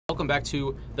welcome back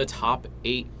to the top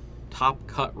 8 top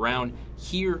cut round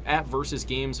here at Versus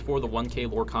Games for the 1K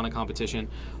Lorcana competition.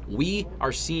 We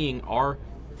are seeing our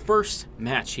first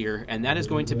match here, and that is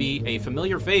going to be a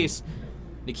familiar face.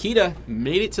 Nikita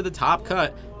made it to the top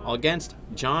cut against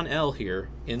John L here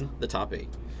in the top 8.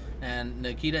 And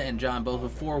Nikita and John both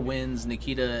with 4 wins.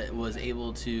 Nikita was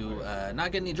able to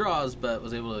not get any draws, but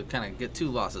was able to kind of get 2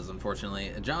 losses,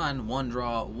 unfortunately. John, 1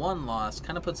 draw, 1 loss.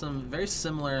 Kind of puts them very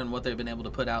similar in what they've been able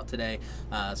to put out today.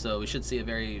 So we should see a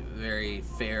very, very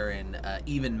fair and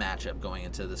even matchup going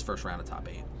into this first round of top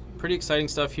 8. Pretty exciting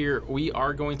stuff here. We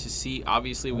are going to see,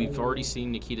 obviously, we've already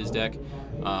seen Nikita's deck.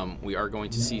 We are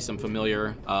going to see some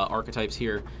familiar archetypes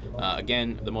here.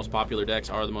 Again, the most popular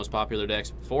decks are the most popular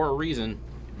decks for a reason.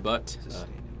 But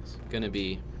going to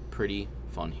be pretty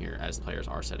fun here as players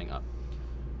are setting up.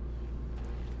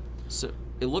 So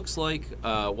it looks like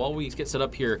while we get set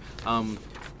up here,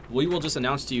 we will just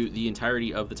announce to you the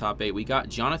entirety of the top 8. We got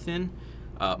Jonathan,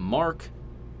 Mark,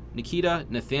 Nikita,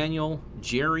 Nathaniel,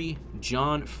 Jerry,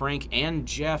 John, Frank, and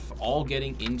Jeff all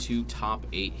getting into top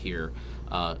 8 here.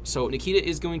 So Nikita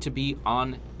is going to be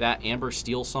on that Amber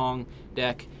Steel Song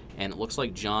deck, and it looks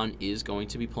like John is going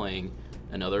to be playing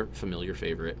another familiar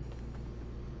favorite.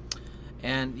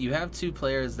 And you have 2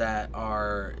 players that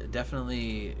are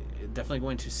definitely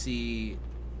going to see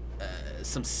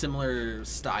some similar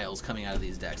styles coming out of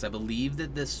these decks. I believe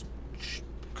that this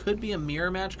could be a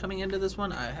mirror match coming into this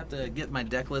one. I have to get my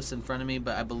deck list in front of me,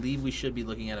 but I believe we should be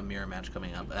looking at a mirror match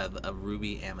coming up of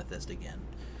Ruby Amethyst again.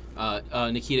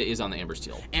 Nikita is on the Amber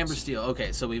Steel. Amber Steel.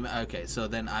 Okay, so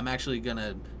then I'm actually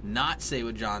gonna not say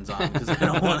what John's on because I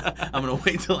don't want. I'm gonna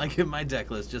wait till I get my deck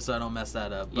list just so I don't mess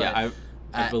that up. But yeah,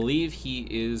 I believe he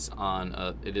is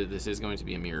on. This is going to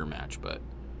be a mirror match, but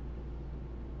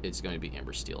it's going to be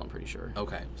Amber Steel. I'm pretty sure.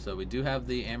 Okay, so we do have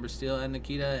the Amber Steel and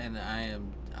Nikita, and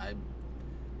I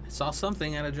saw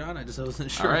something out of John. I just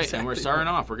wasn't sure. All right, exactly. And we're starting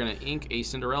off. We're gonna ink a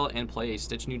Cinderella and play a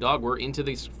Stitch New Dog. We're into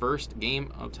this first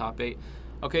game of top 8.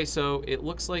 Okay, so it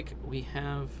looks like we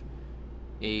have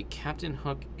a Captain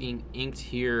Hook being inked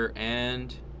here,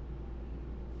 and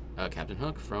Captain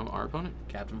Hook from our opponent.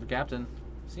 Captain for Captain.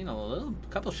 Seen a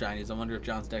couple shinies. I wonder if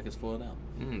John's deck is full out.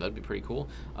 That'd be pretty cool.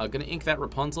 Gonna ink that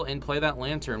Rapunzel and play that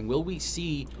Lantern. Will we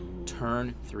see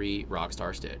turn 3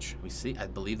 Rockstar Stitch? We see. I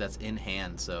believe that's in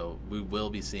hand, so we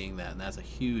will be seeing that, and that's a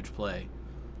huge play.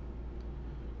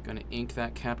 Gonna ink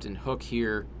that Captain Hook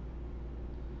here.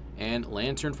 And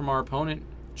Lantern from our opponent,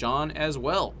 John, as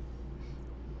well.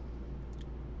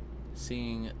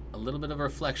 Seeing a little bit of a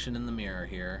reflection in the mirror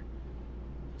here.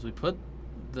 As we put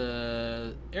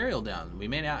the aerial down, we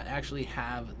may not actually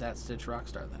have that Stitch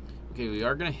Rockstar then. Okay, we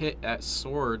are going to hit at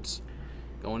Swords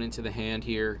going into the hand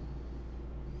here.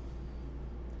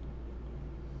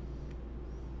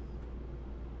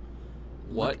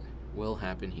 What will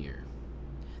happen here?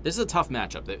 This is a tough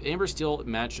matchup. The Amber Steel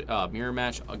match, mirror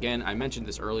match, again, I mentioned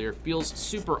this earlier, feels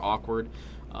super awkward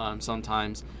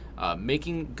sometimes.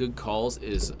 Making good calls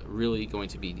is really going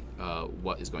to be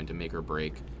what is going to make or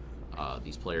break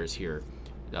these players here.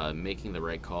 Making the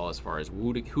right call as far as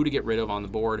who to get rid of on the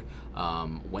board,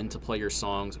 when to play your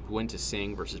songs, when to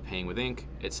sing versus paying with ink,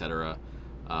 etc.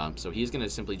 So he's going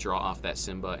to simply draw off that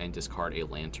Simba and discard a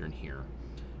Lantern here.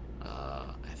 I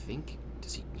think...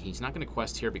 He's not going to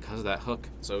quest here because of that hook,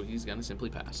 so he's going to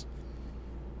simply pass.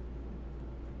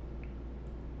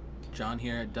 John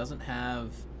here doesn't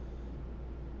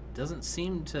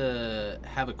seem to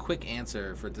have a quick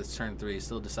answer for this turn 3. He's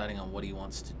still deciding on what he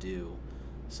wants to do.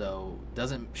 So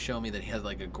doesn't show me that he has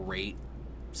like a great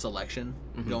selection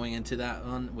going into that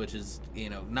one, which is,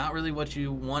 not really what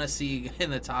you want to see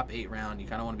in the top 8 round. You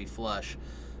kind of want to be flush.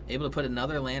 Able to put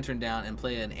another Lantern down and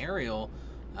play an aerial.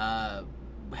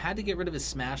 Had to get rid of his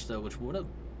Smash though, which would have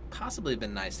possibly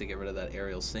been nice to get rid of that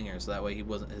aerial Singer, so that way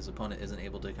his opponent isn't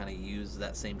able to kind of use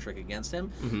that same trick against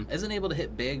him. Isn't able to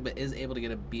hit big, but is able to get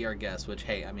a Be Our Guest, which,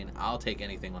 hey, I mean, I'll take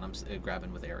anything when I'm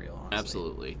grabbing with aerial, honestly.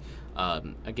 Absolutely.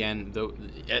 Again, though,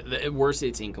 at worst,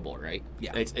 it's inkable, right?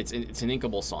 Yeah. It's an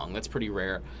inkable song. That's pretty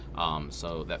rare,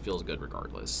 so that feels good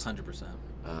regardless. 100%.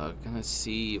 Gonna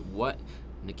see what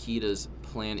Nikita's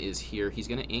plan is here. He's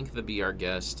gonna ink the Be Our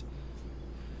Guest.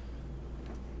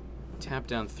 Tap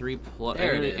down 3+,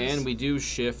 there it is. And we do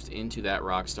shift into that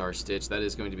Rockstar Stitch. That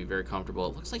is going to be very comfortable.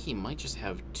 It looks like he might just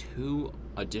have 2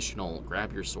 additional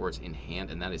Grab Your Swords in hand,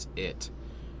 and that is it.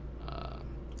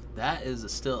 That is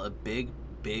still a big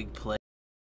play.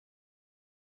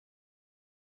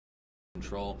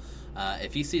 control.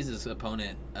 If he sees his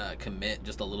opponent commit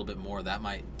just a little bit more, that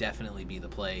might definitely be the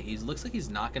play. He looks like he's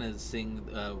not going to sing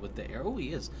with the aerial. Oh, he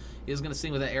is. He is going to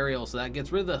sing with the aerial, so that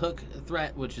gets rid of the hook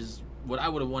threat, which is what I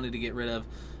would have wanted to get rid of.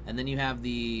 And then you have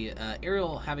the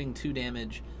aerial having 2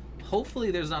 damage. Hopefully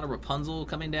there's not a Rapunzel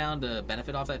coming down to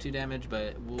benefit off that 2 damage,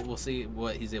 but we'll see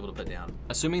what he's able to put down.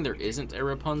 Assuming there isn't a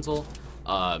Rapunzel,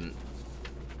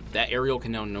 that aerial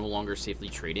can now no longer safely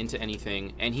trade into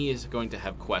anything, and he is going to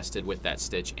have quested with that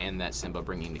Stitch and that Simba,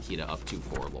 bringing Nikita up to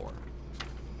 4 lore.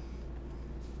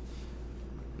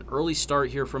 An early start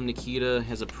here from Nikita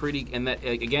has a pretty, and that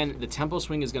again, the tempo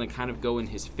swing is going to kind of go in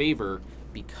his favor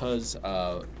because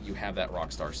you have that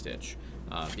Rockstar Stitch.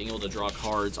 Being able to draw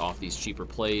cards off these cheaper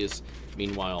plays.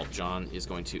 Meanwhile, John is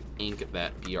going to ink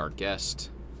that Be Our Guest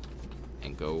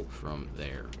and go from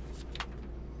there.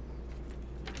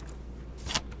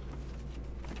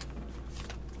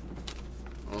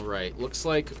 All right, looks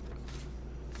like,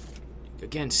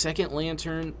 again, second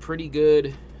Lantern, pretty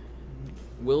good.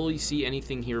 Will we see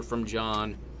anything here from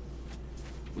John?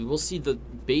 We will see the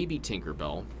baby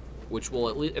Tinkerbell, which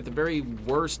will, at the very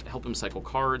worst, help him cycle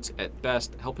cards. At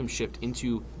best, help him shift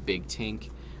into Big Tink,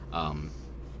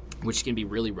 which can be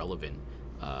really relevant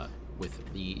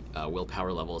with the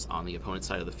willpower levels on the opponent's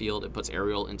side of the field. It puts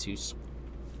Ariel into,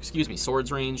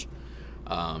 swords range.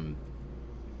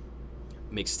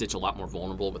 Makes Stitch a lot more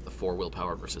vulnerable with the 4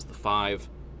 willpower versus the 5.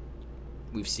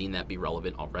 We've seen that be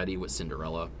relevant already with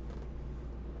Cinderella.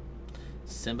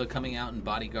 Simba coming out in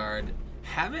Bodyguard.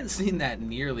 Haven't seen that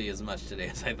nearly as much today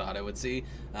as I thought I would see,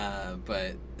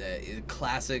 but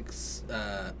classics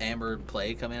Amber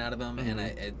play coming out of him,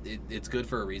 and it's good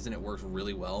for a reason. It works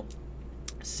really well.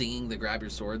 Seeing the grab your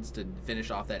swords to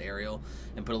finish off that aerial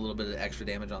and put a little bit of extra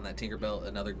damage on that Tinkerbell,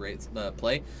 another great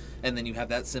play. And then you have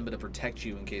that Simba to protect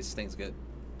you in case things get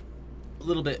a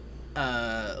little bit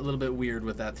weird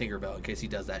with that Tinkerbell in case he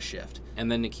does that shift.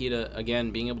 And then Nikita, again,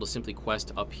 being able to simply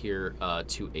quest up here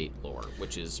to 8 lore,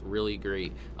 which is really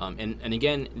great. And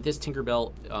again, this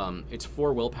Tinkerbell, its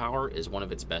 4 willpower is one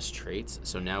of its best traits.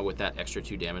 So now with that extra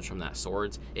 2 damage from that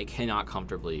swords, it cannot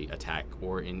comfortably attack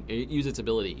or use its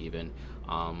ability even.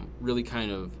 Really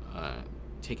kind of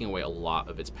taking away a lot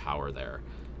of its power there.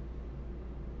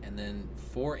 And then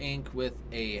 4 ink with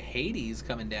a Hades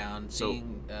coming down.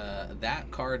 Seeing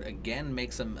that card again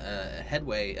make some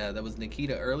headway. That was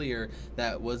Nikita earlier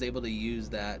that was able to use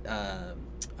that.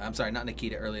 I'm sorry, not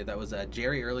Nikita earlier. That was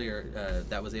Jerry earlier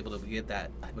that was able to get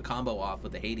that combo off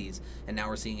with the Hades. And now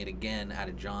we're seeing it again out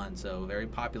of John. So very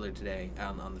popular today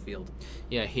on the field.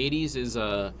 Yeah, Hades is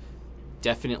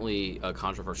definitely a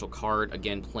controversial card.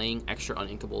 Again, playing extra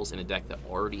uninkables in a deck that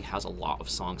already has a lot of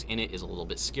songs in it is a little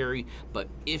bit scary, but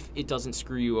if it doesn't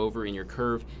screw you over in your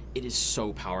curve, it is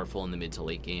so powerful in the mid to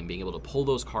late game, being able to pull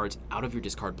those cards out of your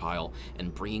discard pile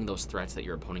and bringing those threats that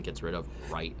your opponent gets rid of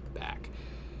right back.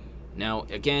 Now,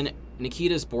 again,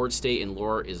 Nikita's board state and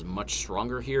lore is much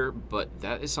stronger here, but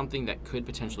that is something that could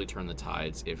potentially turn the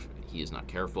tides if he is not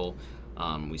careful.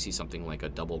 We see something like a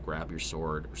double grab your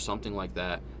sword or something like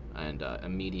that, and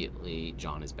immediately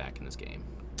John is back in this game.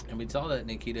 And we saw that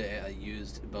Nikita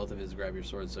used both of his grab your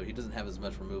swords, so he doesn't have as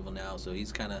much removal now, so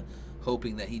he's kind of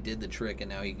hoping that he did the trick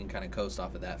and now he can kind of coast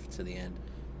off of that to the end.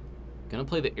 Gonna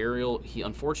play the aerial. He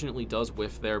unfortunately does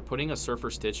whiff there, putting a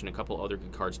Surfer Stitch and a couple other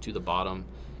good cards to the bottom.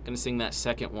 Gonna sing that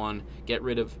second one, get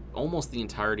rid of almost the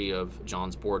entirety of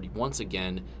John's board once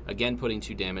again putting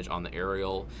 2 damage on the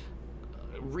aerial.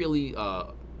 Really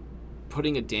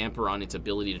putting a damper on its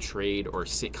ability to trade or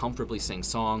comfortably sing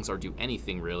songs or do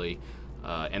anything really.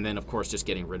 And then, of course, just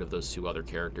getting rid of those 2 other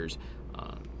characters.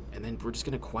 And then we're just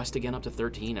going to quest again up to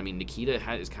 13. I mean, Nikita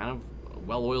is kind of a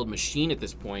well-oiled machine at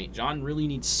this point. John really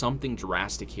needs something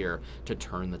drastic here to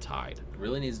turn the tide.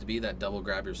 Really needs to be that double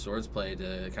grab your swords play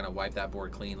to kind of wipe that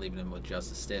board clean, leaving him with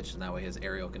just a Stitch, and that way his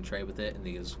aerial can trade with it, and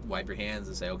he just wipe your hands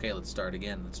and say, okay, let's start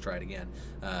again, let's try it again.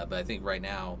 But I think right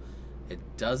now it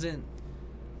doesn't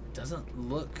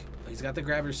look. He's got the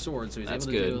grab your sword, so he's able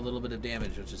to do a little bit of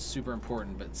damage, which is super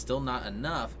important, but still not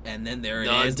enough. And then there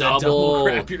it is, the double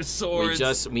grab your sword.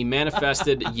 We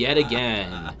manifested yet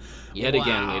again,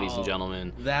 again, ladies and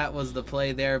gentlemen. That was the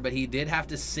play there, but he did have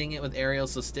to sing it with Ariel,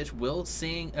 so Stitch will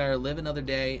sing or live another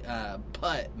day.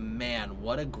 But man,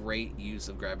 what a great use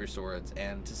of grab your swords,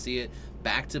 and to see it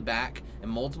back to back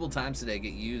and multiple times today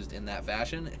get used in that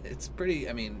fashion, it's pretty.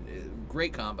 I mean,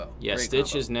 great combo. Yeah, great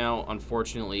Stitch combo. is now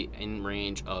unfortunately in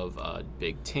range of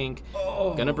Big Tink.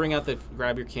 Oh. Gonna bring out the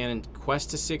grab your cannon,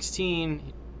 quest to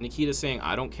 16. Nikita saying,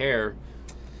 I don't care.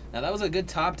 Now that was a good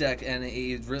top deck, and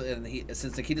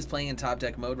since Nikita's playing in top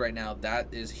deck mode right now, that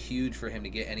is huge for him to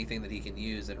get anything that he can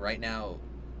use. And right now,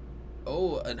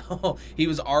 Oh, no. He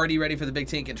was already ready for the big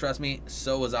tink, and trust me,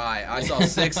 so was I. I saw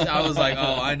 6, and I was like,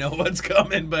 oh, I know what's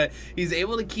coming, but he's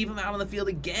able to keep him out on the field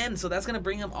again, so that's going to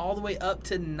bring him all the way up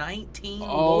to 19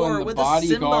 lore with a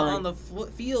Simba on the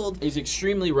field. Is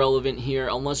extremely relevant here,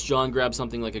 unless John grabs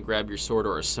something like a grab your sword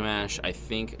or a smash. I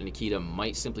think Nikita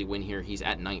might simply win here. He's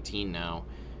at 19 now,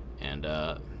 and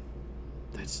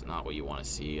that's not what you want to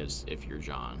see as if you're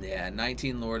John. Yeah,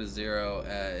 19 lore to 0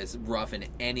 is rough in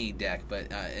any deck,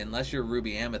 but unless you're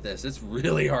Ruby Amethyst, it's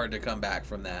really hard to come back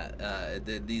from that.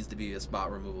 It needs to be a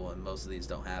spot removal, and most of these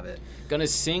don't have it. Gonna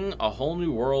sing A Whole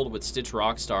New World with Stitch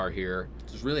Rockstar here.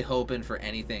 Just really hoping for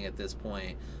anything at this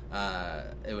point.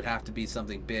 It would have to be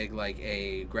something big like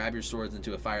a grab your swords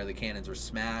into a fire the cannons or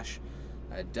smash.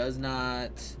 It does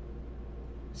not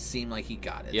seem like he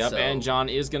got it. Yep, so. And John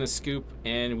is going to scoop,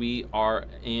 and we are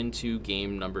into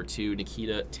game number 2.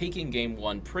 Nikita taking game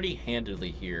 1 pretty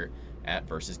handedly here at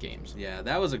Versus Games. Yeah,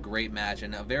 that was a great match,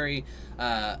 and a very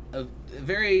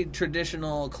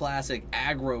traditional, classic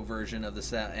aggro version of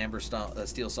the Amber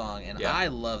Steel song, and I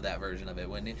love that version of it.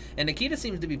 And Nikita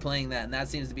seems to be playing that, and that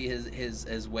seems to be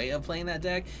his way of playing that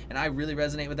deck, and I really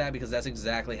resonate with that because that's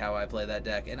exactly how I play that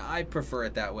deck, and I prefer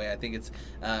it that way. I think it's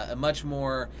a much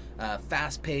more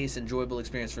fast-paced, enjoyable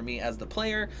experience for me as the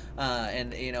player,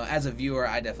 and as a viewer,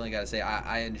 I definitely got to say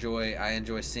I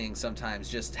enjoy seeing sometimes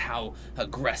just how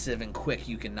aggressive and quick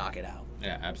you can knock it out.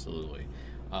 Yeah, absolutely.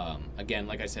 Again,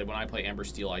 like I said, when I play Amber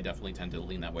Steel, I definitely tend to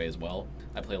lean that way as well.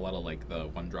 I play a lot of like the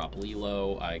 1-drop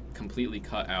Lilo. I completely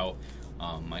cut out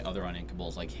my other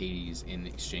uninkables like Hades in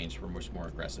exchange for much more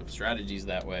aggressive strategies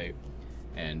that way.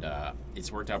 And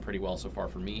it's worked out pretty well so far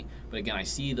for me. But again, I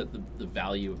see that the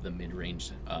value of the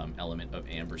mid-range element of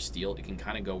Amber Steel. It can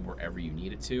kind of go wherever you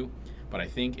need it to. But I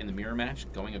think in the mirror match,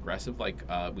 going aggressive like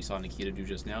we saw Nikita do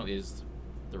just now is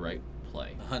the right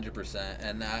play. 100%.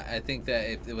 And I think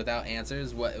that without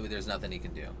answers, there's nothing he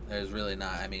can do. There's really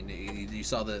not. I mean, you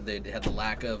saw they had the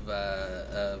lack of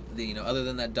other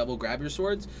than that double grab your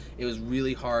swords, it was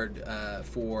really hard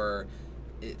for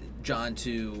John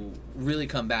to really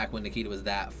come back when Nikita was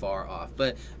that far off.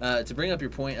 But to bring up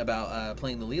your point about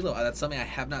playing the Lilo, that's something I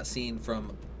have not seen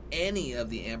from any of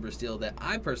the Amber Steel that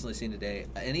I've personally seen today,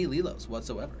 any Lilos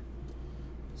whatsoever.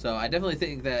 So I definitely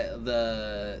think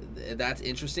that that's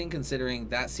interesting, considering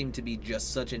that seemed to be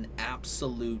just such an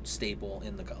absolute staple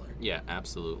in the color. Yeah,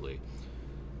 absolutely.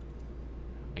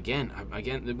 Again,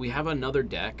 we have another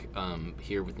deck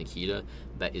here with Nikita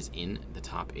that is in the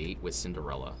top 8 with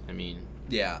Cinderella. I mean,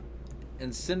 yeah,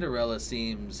 and Cinderella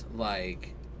seems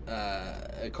like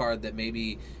a card that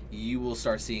maybe you will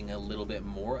start seeing a little bit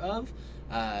more of.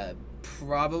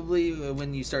 Probably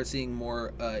when you start seeing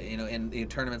more, in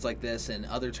tournaments like this and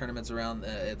other tournaments around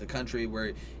the country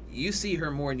where you see her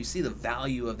more and you see the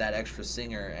value of that extra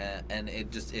singer, and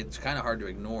it's kind of hard to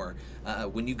ignore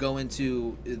when you go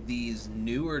into these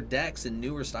newer decks and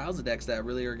newer styles of decks that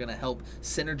really are going to help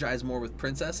synergize more with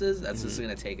princesses. That's just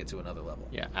going to take it to another level.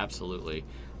 Yeah, absolutely.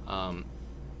 I'm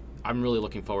really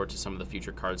looking forward to some of the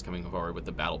future cards coming forward with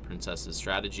the Battle Princesses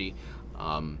strategy.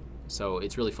 So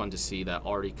it's really fun to see that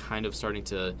already kind of starting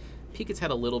to peek its head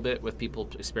a little bit with people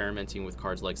experimenting with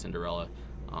cards like Cinderella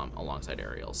alongside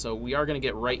Ariel. So we are going to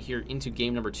get right here into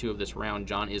game number 2 of this round.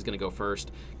 John is going to go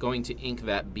first, going to ink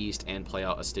that beast and play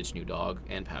out a Stitch New Dog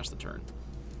and pass the turn.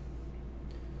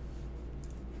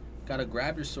 Got to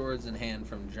grab your swords in hand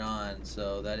from John,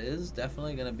 so that is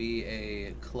definitely going to be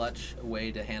a clutch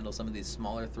way to handle some of these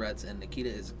smaller threats, and Nikita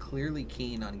is clearly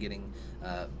keen on getting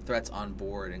threats on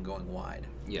board and going wide.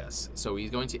 Yes, so he's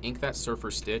going to ink that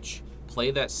Surfer Stitch,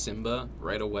 play that Simba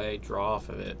right away, draw off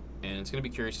of it, and it's going to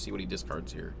be curious to see what he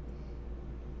discards here.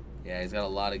 Yeah, he's got a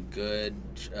lot of good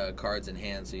cards in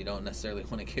hand, so you don't necessarily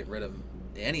want to get rid of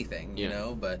anything, you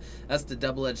know, but that's the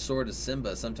double-edged sword of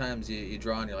Simba. Sometimes you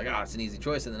draw and you're like, oh, it's an easy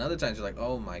choice, and then other times you're like,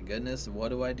 oh my goodness, what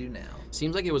do I do now?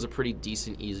 Seems like it was a pretty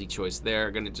decent, easy choice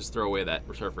there. Going to just throw away that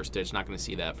Surfer Stitch. Not going to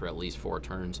see that for at least 4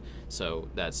 turns, so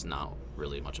that's not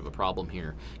really much of a problem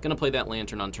here. Going to play that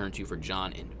Lantern on turn 2 for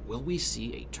John, and will we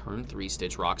see a turn 3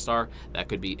 Stitch Rockstar? That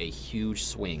could be a huge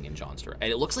swing in John's turn,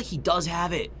 and it looks like he does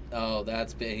have it. Oh,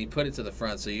 that's big. He put it to the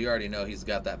front, so you already know he's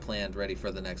got that planned ready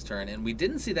for the next turn, and we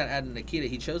didn't see that add in Nikita.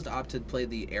 He chose to opt to play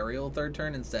the Ariel 3rd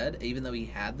turn instead, even though he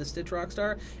had the Stitch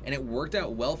Rockstar, and it worked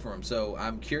out well for him. So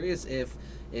I'm curious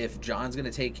if John's going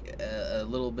to take a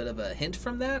little bit of a hint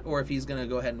from that, or if he's going to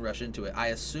go ahead and rush into it. I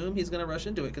assume he's going to rush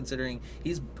into it, considering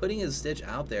he's putting his Stitch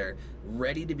out there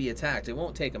ready to be attacked. It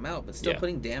won't take him out, but still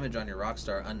putting damage on your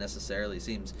Rockstar unnecessarily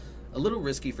seems a little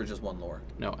risky for just 1 lore.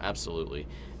 No, absolutely.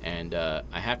 And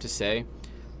I have to say,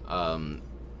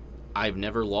 I've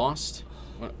never lost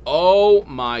Oh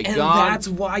my And god. that's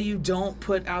why you don't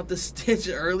put out the Stitch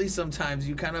early sometimes.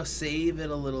 You kind of save it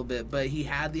a little bit. But he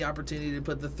had the opportunity to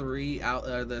put the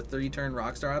 3-turn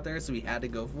Rockstar out there, so he had to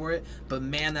go for it. But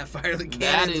man, that Fire the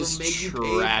Cannons will make you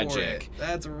pay for it.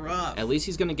 That's rough. At least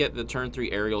he's going to get the turn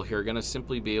 3 aerial here. Going to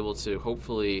simply be able to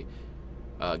hopefully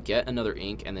get another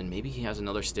ink, and then maybe he has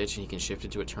another Stitch and he can shift it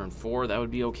to a turn 4. That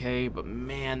would be okay, but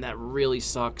man, that really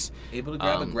sucks. Able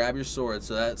to grab your sword,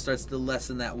 so that starts to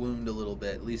lessen that wound a little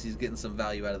bit. At least he's getting some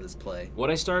value out of this play.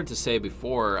 What I started to say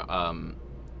before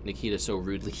Nikita so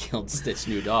rudely killed Stitch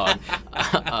New Dog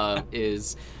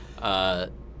is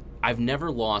I've never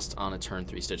lost on a turn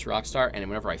 3 Stitch Rockstar, and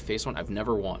whenever I face one, I've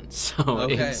never won. So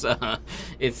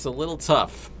it's a little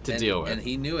tough to deal with. And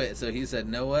he knew it, so he said,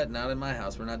 "No, what? Not in my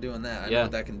house. We're not doing that. I know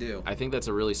what that can do." I think that's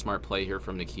a really smart play here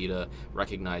from Nikita,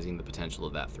 recognizing the potential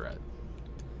of that threat.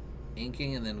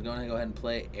 Inking, and then going to go ahead and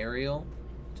play aerial.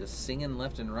 Just singing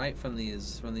left and right from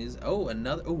these.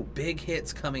 Oh, big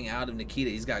hits coming out of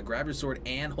Nikita. He's got Grab Your Sword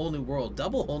and Whole New World.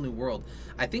 Double Whole New World.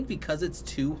 I think because it's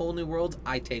 2 Whole New Worlds,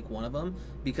 I take one of them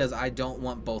because I don't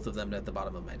want both of them at the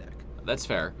bottom of my deck. That's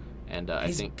fair. And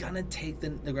I think he's gonna take the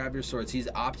Grab Your Swords. He's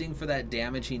opting for that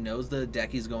damage. He knows the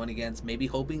deck he's going against. Maybe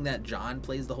hoping that John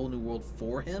plays the Whole New World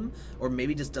for him, or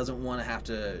maybe just doesn't want to have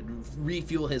to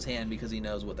refuel his hand because he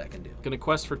knows what that can do. Gonna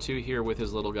quest for 2 here with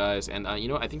his little guys, and you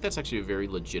know, I think that's actually a very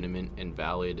legitimate and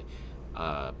valid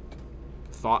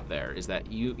thought. There is that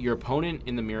your opponent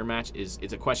in the mirror match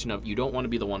it's a question of you don't want to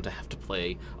be the one to have to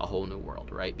play a Whole New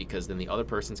World, right? Because then the other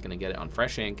person's gonna get it on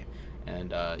fresh ink,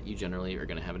 and you generally are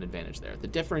going to have an advantage there. The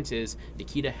difference is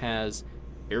Nikita has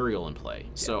aerial in play,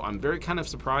 so I'm very kind of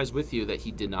surprised with you that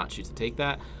he did not choose to take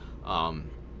that.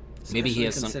 Maybe he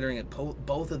has considering it.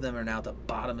 Both of them are now at the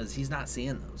bottom, as he's not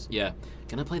seeing those. Yeah,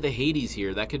 gonna play the Hades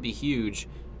here. That could be huge.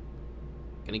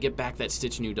 Gonna get back that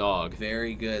Stitch New Dog.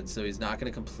 Very good. So he's not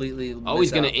gonna completely.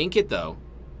 He's gonna ink it though.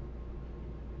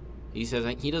 He says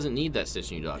he doesn't need that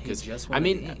Stitch New Dog because I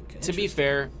mean, to be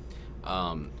fair.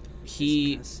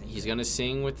 He's gonna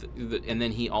sing with and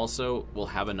then he also will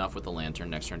have enough with the Lantern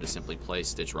next turn to simply play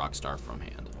Stitch Rockstar from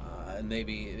hand. And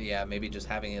maybe just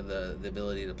having the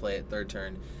ability to play it 3rd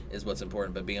turn is what's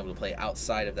important, but being able to play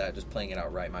outside of that, just playing it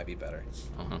outright might be better.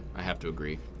 I have to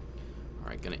agree. All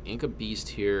right, gonna ink a beast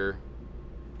here.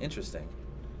 Interesting.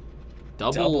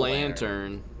 Double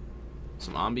lantern.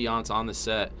 Some ambiance on the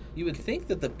set. You would think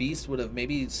that the beast would have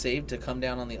maybe saved to come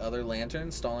down on the other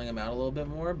lantern, stalling him out a little bit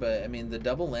more. But, I mean, the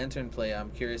double lantern play, I'm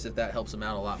curious if that helps him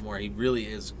out a lot more. He really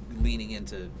is leaning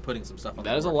into putting some stuff on the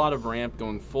board. That is a lot of ramp,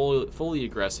 going fully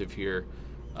aggressive here.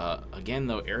 Again,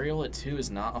 though, aerial at 2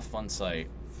 is not a fun sight.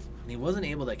 And he wasn't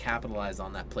able to capitalize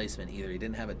on that placement either. He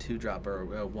didn't have a 2-drop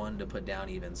or a 1 to put down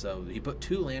even. So he put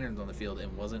 2 lanterns on the field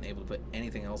and wasn't able to put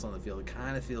anything else on the field. It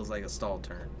kind of feels like a stalled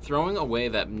turn. Throwing away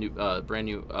that new, brand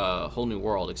new, Whole New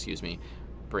World, excuse me.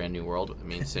 Brand New World, I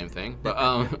mean, same thing. But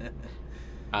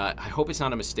I hope it's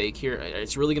not a mistake here.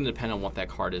 It's really going to depend on what that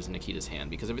card is in Nikita's hand.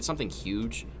 Because if it's something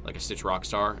huge, like a Stitch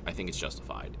Rockstar, I think it's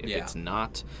justified. If it's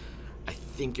not, I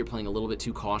think you're playing a little bit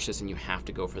too cautious and you have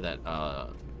to go for that...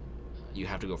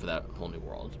 Whole New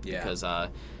World. Yeah. Because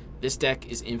this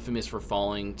deck is infamous for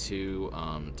falling to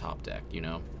top deck, you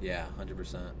know? Yeah,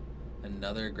 100%.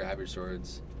 Another Grab Your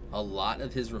Swords. A lot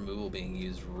of his removal being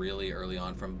used really early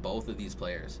on from both of these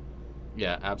players.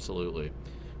 Yeah, absolutely.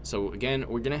 So, again,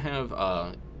 we're going to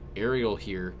have Ariel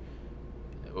here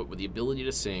with the ability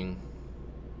to sing.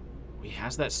 He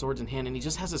has that Swords in hand, and he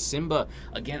just has a Simba.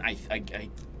 Again, I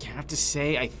have to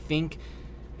say, I think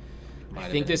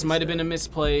this might have been a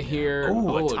misplay here.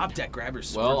 Oh, a top deck Grab Your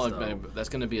Swords, that's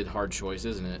going to be a hard choice,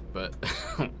 isn't it? But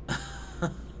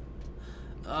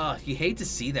you hate to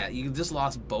see that. You just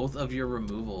lost both of your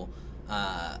removal.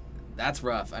 That's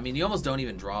rough. I mean, you almost don't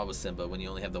even draw with Simba when you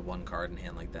only have the 1 card in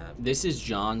hand like that. This is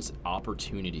John's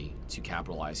opportunity to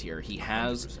capitalize here. He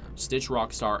has 100%. Stitch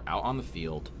Rockstar out on the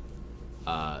field.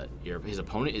 His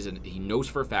opponent he knows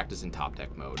for a fact is in top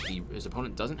deck mode. His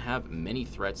opponent doesn't have many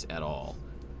threats at all.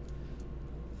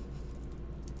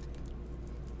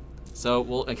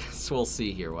 So I guess we'll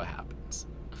see here what happens.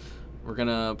 We're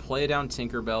gonna play down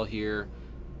Tinkerbell here.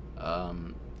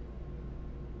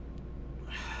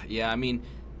 Yeah, I mean,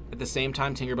 at the same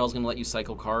time, Tinkerbell's gonna let you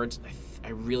cycle cards. I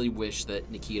really wish that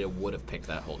Nikita would have picked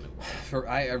that Whole New World.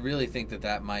 I really think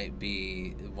that might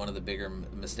be one of the bigger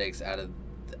mistakes out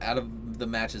of the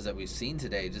matches that we've seen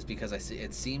today, just because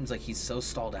it seems like he's so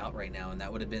stalled out right now, and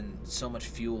that would have been so much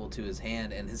fuel to his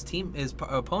hand. And his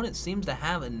opponent seems to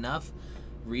have enough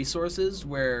resources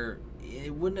where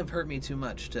it wouldn't have hurt me too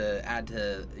much to add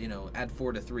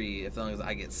 4 to 3 as long as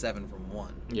I get 7 from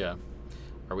 1. Yeah.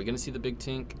 All Are we going to see the big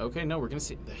tink? Okay, no, we're going to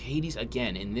see the Hades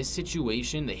again. In this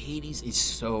situation, the Hades is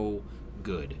so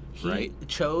good, right? He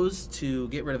chose to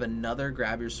get rid of another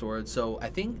Grab Your Sword. So I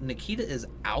think Nikita is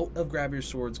out of Grab Your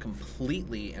Swords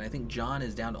completely, and I think John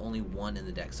is down to only one in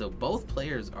the deck. So both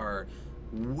players are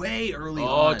way early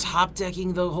on. Oh, top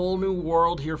decking the whole new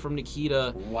world here from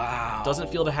Nikita. Wow. Doesn't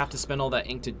feel to have to spend all that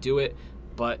ink to do it,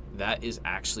 but that is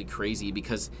actually crazy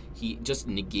because he just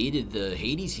negated the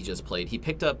Hades he just played. He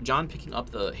picked up, John picking up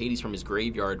the Hades from his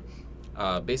graveyard,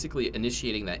 basically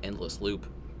initiating that endless loop.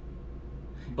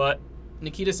 But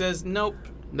Nikita says, nope,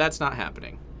 that's not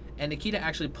happening. And Nikita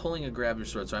actually pulling a Grab Your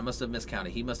Sword, so I must have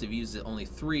miscounted. He must have used it only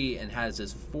 3 and has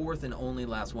his 4th and only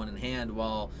last one in hand,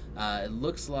 while it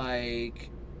looks like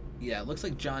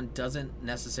John doesn't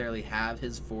necessarily have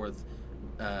his 4th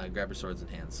Grab Your Swords in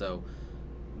hand. So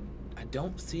I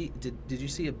don't see, did you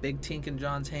see a big tink in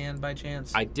John's hand by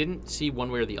chance? I didn't see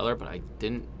one way or the other, but I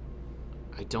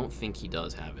don't think he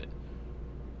does have it.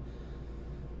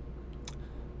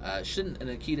 Shouldn't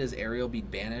Nikita's aerial be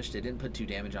banished? It didn't put 2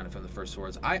 damage on it from the first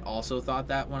swords. I also thought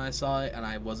that when I saw it, and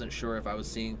I wasn't sure if I was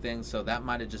seeing things, so that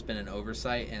might have just been an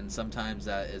oversight, and sometimes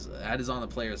that is on the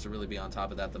players to really be on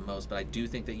top of that the most, but I do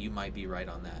think that you might be right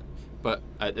on that. But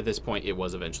at this point, it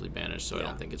was eventually banished, so I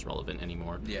don't think it's relevant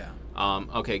anymore. Yeah.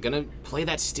 Okay, gonna play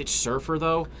that Stitch Surfer,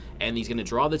 though, and he's gonna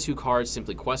draw the 2 cards,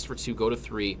 simply quest for 2, go to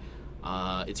 3.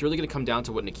 It's really gonna come down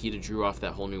to what Nikita drew off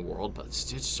that whole new world, but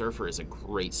Stitch Surfer is a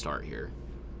great start here.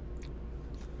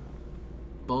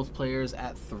 Both players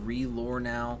at 3 lore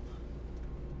now.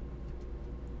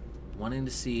 Wanting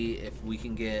to see if we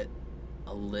can get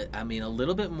a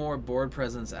little bit more board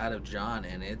presence out of John,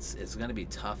 and it's going to be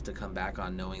tough to come back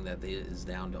on knowing that it is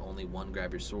down to only 1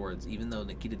 Grab Your Swords. Even though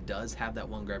Nikita does have that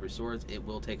 1 Grab Your Swords, it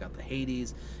will take out the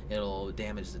Hades. It'll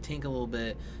damage the Tink a little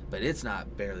bit, but it's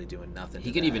not barely doing nothing.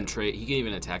 He could even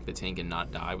attack the Tink and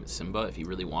not die with Simba if he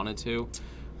really wanted to.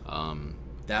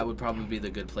 That would probably be the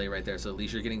good play right there. So at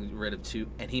least you're getting rid of 2.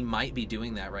 And he might be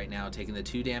doing that right now, taking the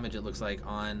 2 damage, it looks like,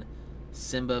 on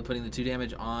Simba, putting the 2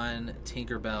 damage on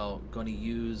Tinkerbell, going to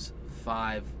use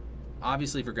 5,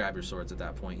 obviously for Grab Your Swords at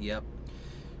that point. Yep.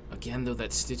 Again, though,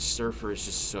 that Stitch Surfer is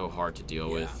just so hard to deal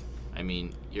with. I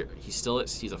mean, he's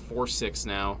a 4/6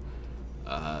 now.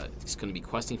 He's going to be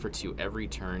questing for 2 every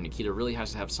turn. Nikita really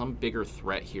has to have some bigger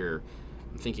threat here.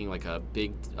 I'm thinking like a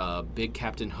big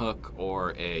Captain Hook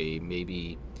or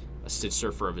maybe a Stitch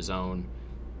Surfer of his own.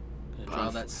 Gonna draw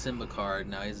that Simba card.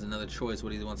 Now he has another choice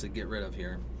what he wants to get rid of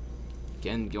here.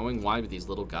 Again, going wide with these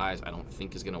little guys I don't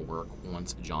think is going to work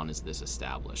once John is this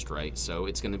established, right? So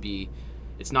it's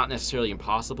not necessarily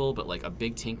impossible, but like a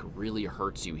big Tink really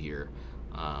hurts you here.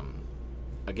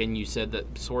 Again, you said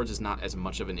that swords is not as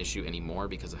much of an issue anymore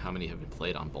because of how many have been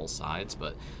played on both sides,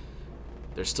 but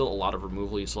there's still a lot of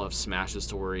removal. You still have smashes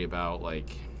to worry about. Like,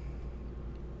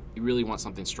 you really want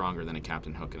something stronger than a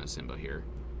Captain Hook and a Simba here.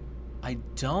 I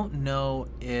don't know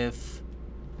if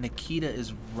Nikita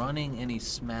is running any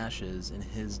smashes in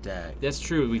his deck. That's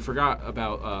true. We forgot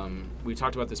about, we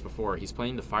talked about this before. He's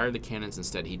playing the Fire the Cannons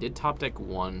instead. He did top deck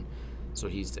 1, so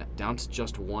he's down to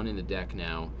just 1 in the deck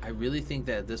now. I really think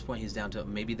that at this point he's down to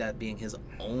maybe that being his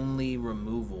only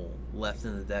removal left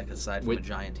in the deck aside from a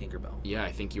giant Tinkerbell. Yeah,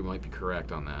 I think you might be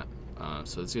correct on that.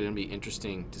 So it's going to be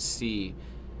interesting to see,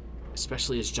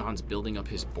 especially as John's building up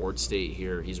his board state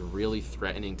here. He's really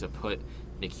threatening to put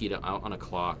Nikita out on a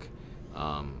clock.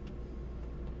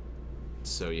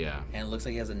 So yeah. And it looks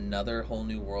like he has another whole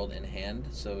new world in hand,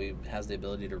 so he has the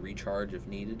ability to recharge if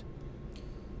needed.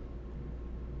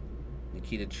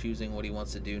 Nikita choosing what he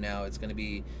wants to do now. It's going to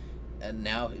be, and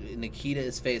now Nikita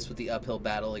is faced with the uphill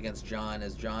battle against John,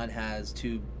 as John has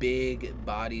 2 big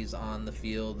bodies on the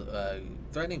field,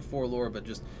 threatening 4 lore, but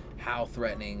just how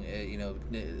threatening,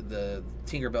 the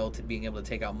Tinkerbell being able to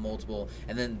take out multiple,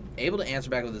 and then able to answer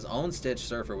back with his own Stitch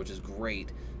Surfer, which is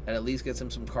great. That at least gets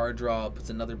him some card draw, puts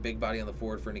another big body on the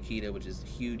board for Nikita, which is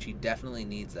huge. He definitely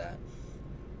needs that.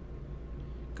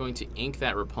 Going to ink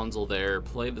that Rapunzel there,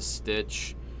 play the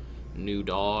Stitch. New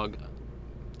dog.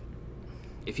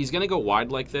 If he's gonna go wide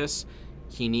like this,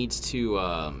 he needs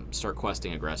to start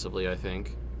questing aggressively, I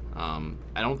think.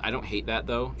 I don't hate that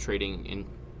though, trading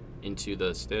into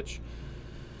the Stitch.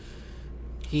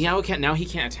 He can't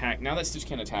attack. Now that Stitch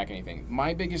can't attack anything.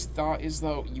 My biggest thought is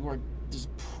though, you are just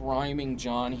priming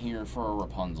John here for a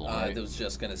Rapunzel. Right? I was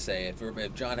just gonna say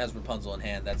if John has Rapunzel in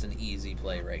hand, that's an easy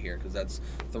play right here because that's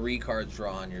 3 cards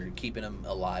drawn. You're keeping him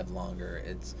alive longer.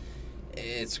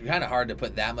 It's kind of hard to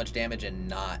put that much damage and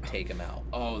not take him out.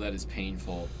 Oh, that is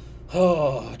painful.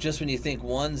 Oh, just when you think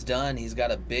one's done, he's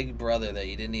got a big brother that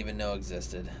you didn't even know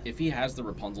existed. If he has the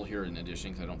Rapunzel here in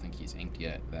addition, because I don't think he's inked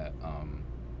yet,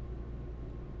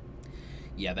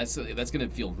 Yeah, that's going to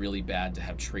feel really bad to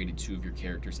have traded 2 of your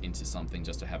characters into something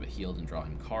just to have it healed and draw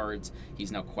him cards.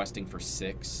 He's now questing for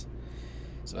 6.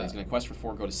 So he's going to quest for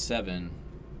 4, go to 7.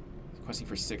 Questing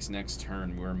for 6 next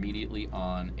turn. We're immediately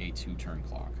on a 2-turn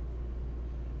clock.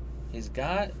 He's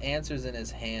got answers in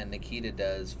his hand, Nikita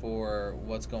does, for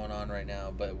what's going on right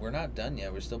now, but we're not done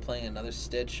yet. We're still playing another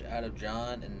Stitch out of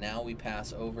John, and now we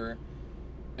pass over.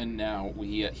 And now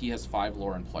he has 5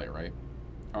 lore in play, right?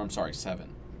 Or I'm sorry,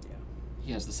 7. Yeah.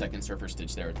 He has the second Surfer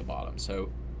Stitch there at the bottom.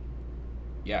 So,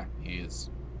 yeah, he is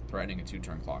threatening a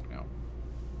 2-turn clock now.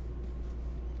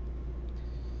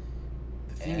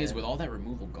 The thing is, with all that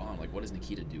removal gone, like, what does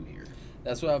Nikita do here?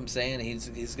 That's what I'm saying.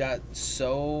 He's got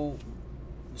so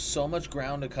much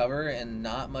ground to cover and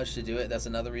not much to do it. That's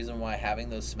another reason why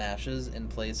having those smashes in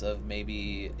place of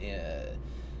maybe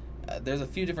there's a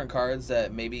few different cards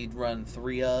that maybe run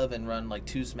 3 of and run like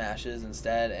 2 smashes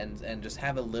instead, and just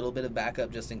have a little bit of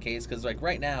backup just in case, because like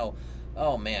right now,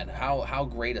 oh man, how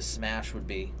great a smash would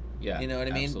be. Yeah, you know what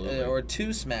I mean? Absolutely. Or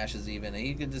 2 smashes even.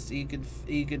 He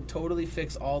could totally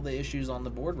fix all the issues on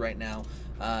the board right now.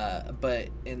 But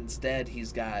instead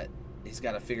he's got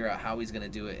to figure out how he's going to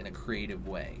do it in a creative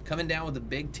way. Coming down with a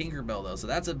big Tinkerbell though, so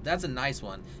that's a nice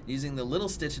one. Using the little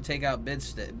Stitch to take out big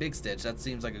Stitch, that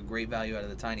seems like a great value out of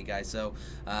the tiny guy. So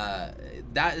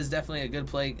that is definitely a good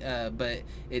play, but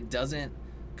it doesn't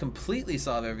completely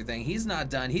solve everything. He's not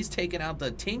done. He's taken out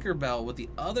the Tinkerbell with the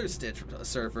other Stitch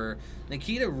Surfer.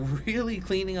 Nikita really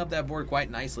cleaning up that board quite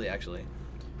nicely, actually.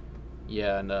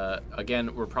 Yeah, and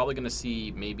again, we're probably going to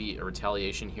see maybe a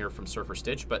retaliation here from Surfer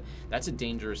Stitch, but that's a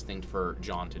dangerous thing for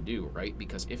John to do, right?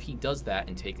 Because if he does that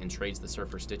and trades the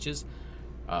Surfer Stitches,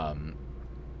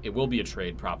 it will be a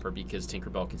trade proper, because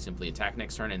Tinkerbell can simply attack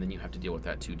next turn, and then you have to deal with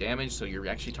that 2 damage. So you're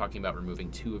actually talking about removing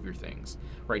 2 of your things.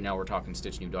 Right now we're talking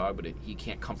Stitch New Dog, but he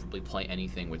can't comfortably play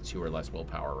anything with 2 or less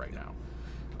willpower right now.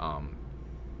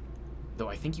 Though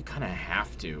I think you kind of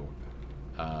have to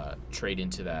trade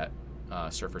into that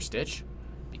Surfer Stitch,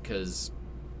 because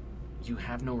you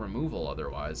have no removal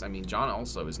otherwise. I mean, John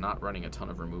also is not running a ton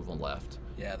of removal left.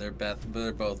 Yeah, they're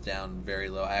both down very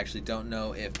low. I actually don't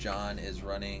know if John is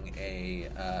running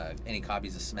any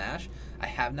copies of Smash. I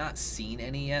have not seen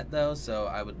any yet though, so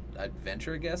I'd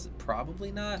venture a guess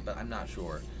probably not, but I'm not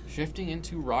sure. Shifting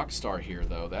into Rockstar here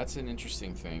though, that's an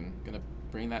interesting thing. Gonna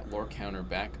bring that lore counter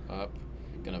back up.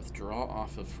 Gonna draw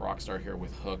off of Rockstar here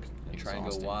with Hook. And try and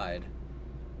go wide.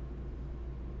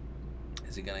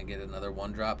 Is he gonna get another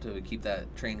 1-drop to keep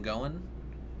that train going?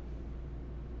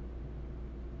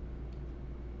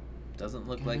 Doesn't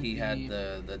look like he had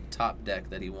the top deck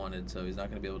that he wanted, so he's not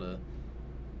gonna be able to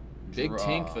Big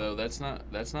Tink though, that's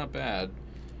not bad.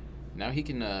 Now he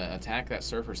can attack that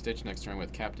Surfer Stitch next turn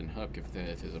with Captain Hook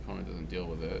if his opponent doesn't deal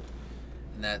with it.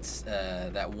 And that's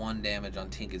that 1 damage on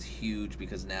Tink is huge,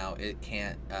 because now it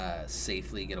can't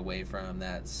safely get away from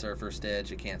that Surfer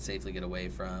Stitch. It can't safely get away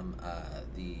from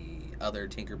the other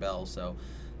Tinkerbell. So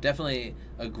definitely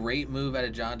a great move out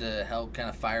of John to help kind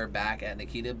of fire back at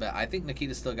Nikita, but I think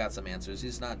Nikita's still got some answers.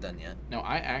 He's not done yet. No,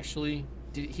 I actually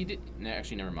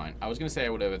actually never mind. I was gonna say I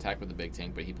would have attacked with the Big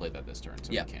Tink, but he played that this turn,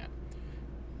 so he can't.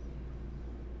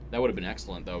 That would have been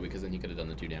excellent though, because then he could have done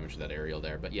the 2 damage to that aerial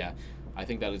there. But yeah, I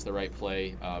think that is the right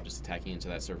play, just attacking into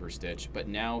that Surfer Stitch. But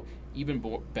now, even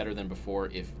better than before,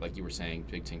 if, like you were saying,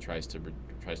 Big Tink tries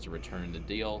to return the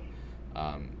deal,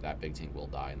 that Big Tink will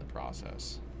die in the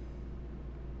process.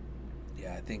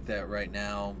 Yeah, I think that right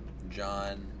now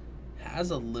John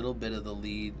has a little bit of the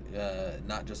lead,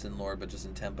 not just in lore but just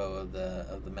in tempo of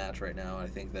the match right now. I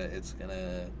think that it's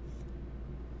gonna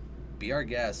be our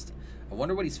guest. I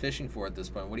wonder what he's fishing for at this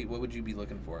point. What would you be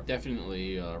looking for?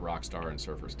 Definitely Rockstar and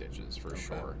Surfer Stitches for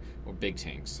sure. Or Big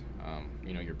Tinks.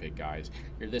 Your big guys.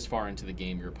 You're this far into the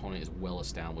game, your opponent is well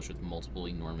established with multiple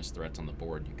enormous threats on the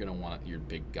board. You're going to want your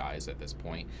big guys at this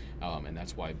point. And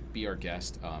that's why Be Our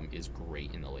Guest is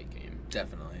great in the late game.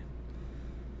 Definitely.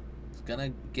 He's going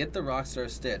to get the Rockstar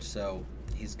Stitch, so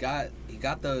he got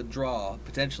the draw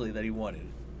potentially that he wanted.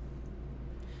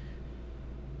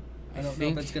 I don't know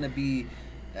if it's going to be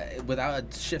without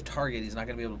a shift target. He's not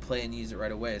going to be able to play and use it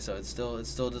right away. So it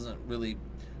still doesn't really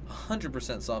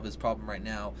 100% solve his problem right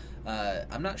now.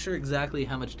 I'm not sure exactly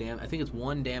how much damage. I think it's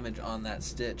 1 damage on that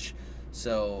Stitch.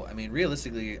 So I mean,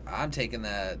 realistically, I'm taking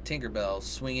that Tinkerbell,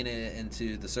 swinging it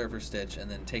into the Surfer Stitch,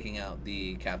 and then taking out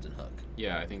the Captain Hook.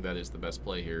 Yeah, I think that is the best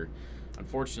play here.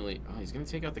 Unfortunately, he's going to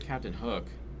take out the Captain Hook.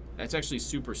 That's actually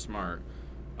super smart.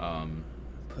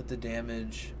 Put the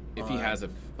damage. If he has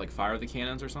fire the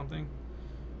cannons or something.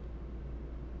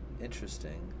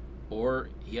 Interesting. Or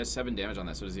he has 7 damage on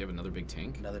that, so does he have another big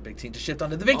tank? Another big tank to shift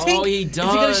onto the big tank? Oh, he does!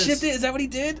 Is he going to shift it? Is that what he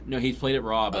did? No, he played it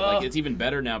raw, but like it's even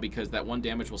better now because that 1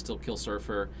 damage will still kill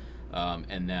Surfer,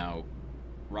 and now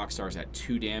Rockstar's at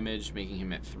 2 damage, making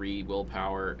him at 3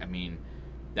 willpower. I mean,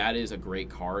 that is a great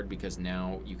card because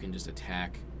now you can just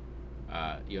attack.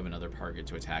 You have another target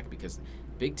to attack because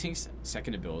Big Tink's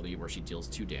second ability, where she deals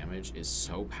 2 damage, is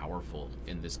so powerful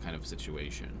in this kind of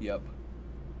situation. Yep.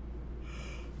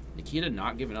 Nikita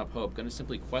not giving up hope. Going to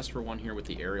simply quest for 1 here with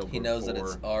the aerial. He knows that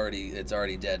it's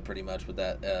already dead pretty much with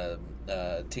that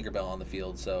Tinkerbell on the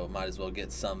field, so might as well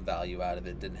get some value out of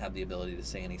it. Didn't have the ability to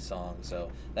sing any songs,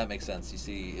 so that makes sense. You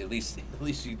see, at least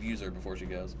you use her before she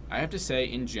goes. I have to say,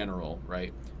 in general,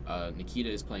 right,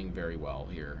 Nikita is playing very well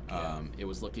here. Yeah. It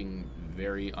was looking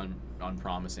very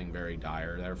unpromising, very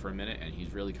dire there for a minute, and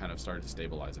he's really kind of started to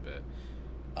stabilize a bit.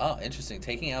 Oh, interesting.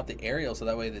 Taking out the aerial so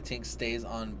that way the Tink stays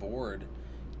on board.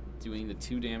 Doing the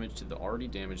 2 damage to the already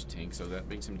damaged Tink, so that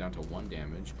makes him down to 1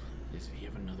 damage. Does he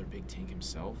have another big Tink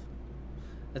himself?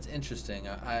 That's interesting.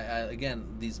 I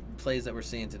again, these plays that we're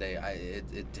seeing today,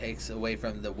 it takes away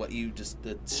from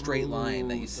the straight line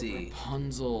that you see.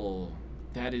 Rapunzel.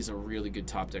 That is a really good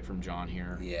top deck from John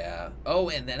here. Yeah. Oh,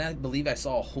 and then I believe I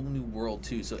saw a whole new world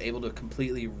too, so able to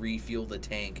completely refuel the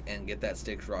tank and get that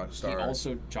Stitch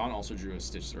Rockstar. John also drew a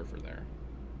Stitch Surfer there.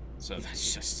 So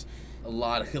that's just a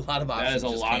lot of options. That is a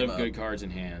lot of good cards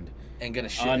in hand. And gonna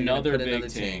shoot another big another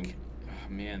tank.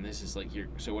 Oh, man, this is like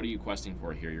so what are you questing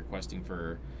for here? You're questing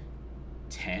for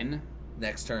 10?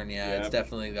 Next turn, yeah. Yep. It's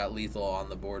definitely got lethal on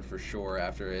the board for sure.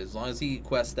 As long as he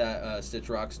quests that Stitch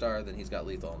Rockstar, then he's got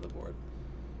lethal on the board.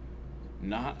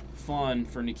 Not fun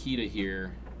for Nikita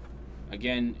here.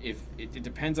 Again, if it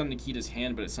depends on Nikita's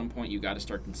hand, but at some point you got to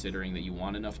start considering that you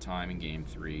want enough time in game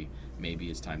 3.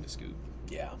 Maybe it's time to scoop.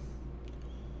 Yeah.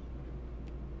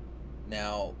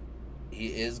 Now, he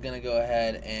is going to go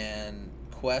ahead and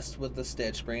quest with the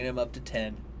Stitch, bringing him up to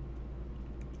 10.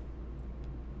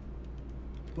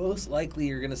 Most likely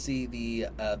you're going to see the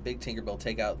big Tinkerbell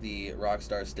take out the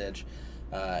Rockstar Stitch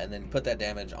and then put that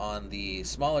damage on the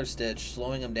smaller Stitch,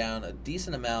 slowing him down a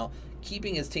decent amount,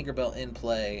 keeping his Tinkerbell in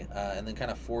play, and then kind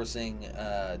of forcing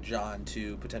John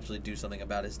to potentially do something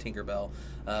about his Tinkerbell.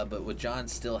 But with John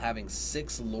still having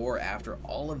 6 lore after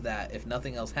all of that, if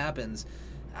nothing else happens,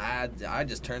 I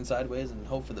just turn sideways and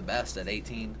hope for the best at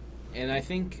 18. And I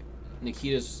think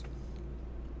Nikita's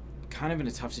kind of in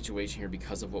a tough situation here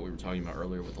because of what we were talking about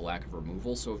earlier with the lack of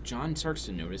removal. So if John starts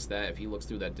to notice that, if he looks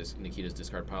through that Nikita's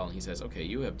discard pile and he says, okay,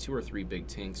 you have 2 or 3 big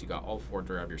Tinks, you got all 4 to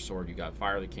grab your sword, you got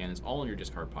fire the cannons, all in your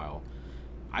discard pile,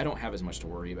 I don't have as much to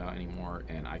worry about anymore,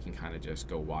 and I can kind of just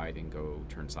go wide and go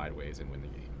turn sideways and win the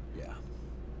game. Yeah.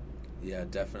 Yeah,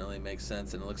 definitely makes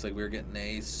sense. And it looks like we're getting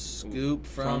a scoop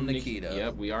from Nikita.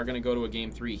 Yep, we are going to go to a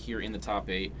game 3 here in the top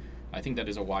 8. I think that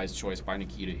is a wise choice by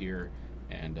Nikita here,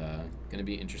 and going to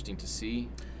be interesting to see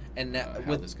and now,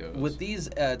 how this goes. With these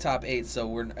top 8, so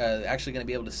we're actually going to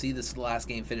be able to see this last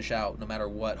game finish out no matter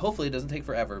what. Hopefully it doesn't take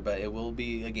forever, but it will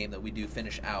be a game that we do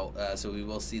finish out. So we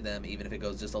will see them, even if it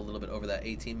goes just a little bit over that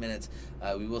 18 minutes.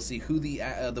 We will see who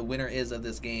the winner is of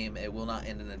this game. It will not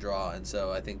end in a draw, and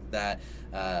so I think that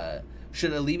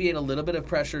should alleviate a little bit of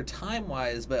pressure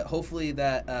time-wise, but hopefully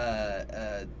that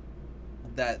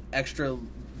that extra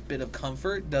bit of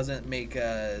comfort doesn't make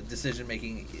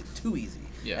decision-making too easy.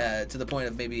 Yeah. To the point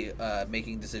of maybe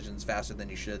making decisions faster than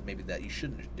you should, maybe that you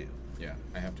shouldn't do. Yeah,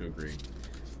 I have to agree.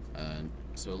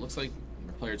 So it looks like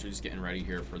the players are just getting ready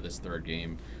here for this 3rd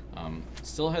game.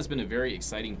 Still has been a very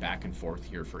exciting back and forth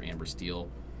here for Amber Steel.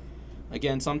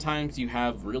 Again, sometimes you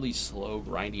have really slow,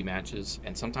 grindy matches,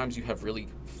 and sometimes you have really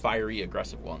fiery,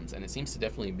 aggressive ones, and it seems to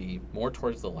definitely be more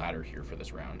towards the latter here for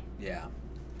this round. Yeah.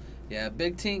 Yeah,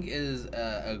 Big Tink is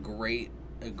a great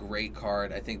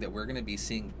card. I think that we're going to be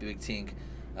seeing Big Tink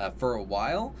for a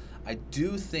while. I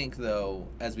do think, though,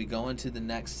 as we go into the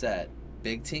next set,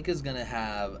 Big Tink is going to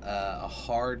have a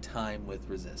hard time with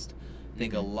resist. I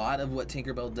think a lot of what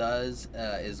Tinkerbell does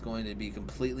is going to be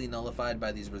completely nullified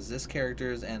by these resist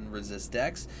characters and resist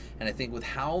decks. And I think with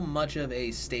how much of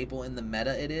a staple in the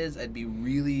meta it is, I'd be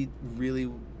really,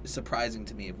 really surprising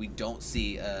to me if we don't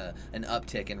see an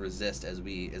uptick in resist as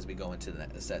we go into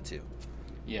the set 2.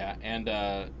 Yeah, and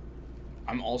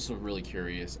I'm also really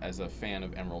curious as a fan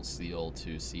of Emerald Steel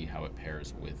to see how it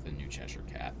pairs with the new Cheshire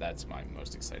Cat. That's my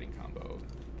most exciting combo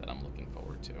that I'm looking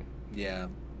forward to. Yeah.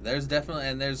 There's definitely,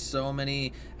 and there's so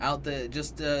many out there,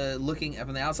 just looking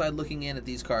from the outside looking in at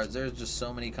these cards, there's just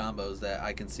so many combos that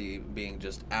I can see being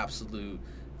just absolute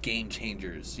game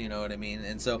changers, you know what I mean?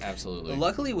 And so Absolutely.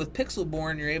 luckily with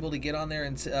Pixelborn, you're able to get on there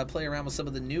and play around with some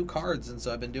of the new cards, and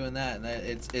so I've been doing that, and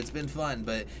it's been fun.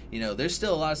 But there's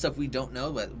still a lot of stuff we don't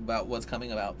know about what's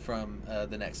coming about from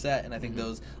the next set, and I think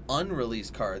those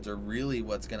unreleased cards are really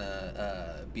what's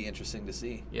gonna be interesting to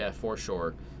see. Yeah, for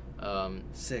sure.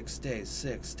 6 days,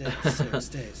 6 days, 6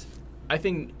 days. I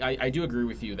think I do agree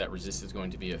with you that resist is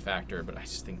going to be a factor, but I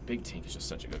just think Big Tink is just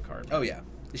such a good card. Oh yeah,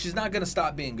 she's not gonna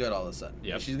stop being good all of a sudden.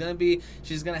 Yep.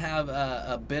 She's gonna have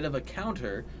a bit of a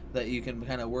counter that you can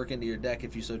kind of work into your deck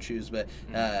if you so choose, but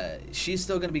she's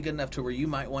still gonna be good enough to where you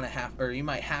might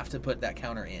have to put that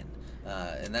counter in,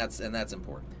 and that's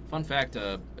important. Fun fact: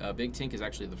 Big Tink is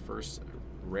actually the first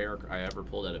rare I ever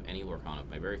pulled out of any Lorcana,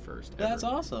 my very first. Ever. That's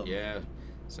awesome. Yeah,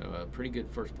 so pretty good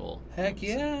first pull. Heck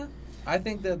yeah. I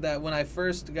think that when I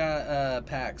first got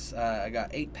packs, I got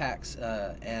 8 packs,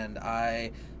 and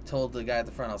I told the guy at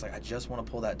the front, I was like, I just want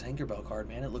to pull that Tinkerbell card,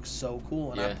 man. It looks so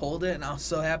cool. And I pulled it, and I was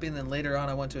so happy. And then later on,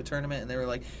 I went to a tournament, and they were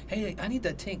like, hey, I need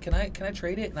that Tink. Can I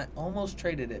trade it? And I almost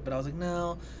traded it, but I was like,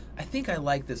 no, I think I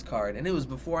like this card. And it was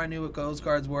before I knew what those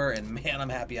cards were, and man, I'm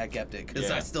happy I kept it, because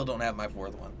I still don't have my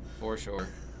 4th one. For sure.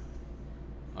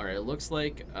 All right, it looks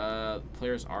like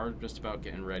players are just about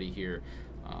getting ready here.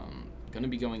 Going to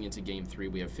be going into Game 3.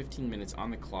 We have 15 minutes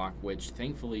on the clock, which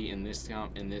thankfully in this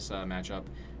matchup,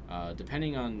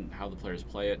 depending on how the players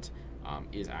play it,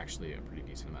 is actually a pretty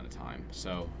decent amount of time.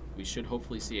 So we should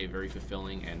hopefully see a very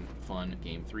fulfilling and fun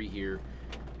Game 3 here,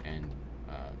 and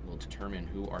we'll determine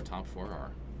who our top 4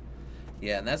 are.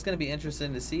 Yeah, and that's going to be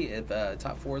interesting to see if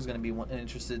top 4 is going to be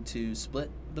interested to split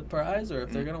the prize, or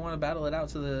if they're going to want to battle it out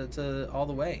to all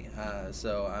the way.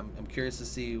 So I'm curious to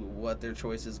see what their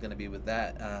choice is going to be with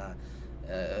that.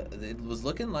 It was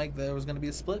looking like there was going to be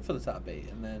a split for the top 8,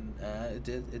 and then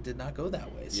it did not go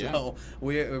that way. So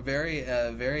we're very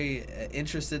very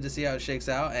interested to see how it shakes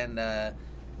out, and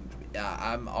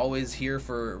I'm always here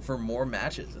for more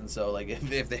matches, and so like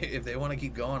if they want to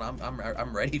keep going,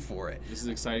 I'm ready for it. This is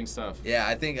exciting stuff. Yeah,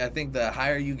 I think the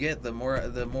higher you get, the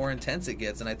more intense it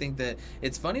gets, and I think that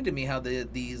it's funny to me how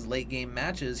these late game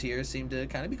matches here seem to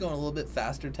kind of be going a little bit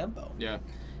faster tempo. Yeah.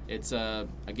 It's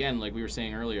again, like we were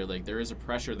saying earlier, like there is a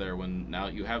pressure there when now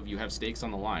you have stakes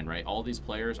on the line, right? All these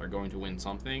players are going to win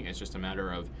something. It's just a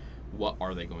matter of what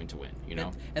are they going to win,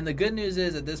 And the good news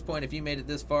is, at this point, if you made it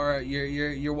this far,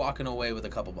 you're walking away with a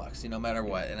couple bucks, no matter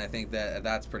what. And I think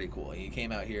that's pretty cool. You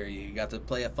came out here, you got to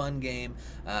play a fun game,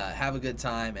 have a good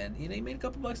time, and you made a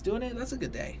couple bucks doing it. That's a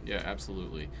good day. Yeah,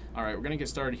 absolutely. All right, we're gonna get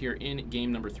started here in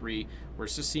game number 3. We're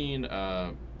just seeing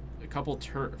a couple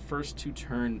first 2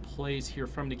 turn plays here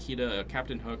from Nikita, a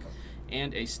Captain Hook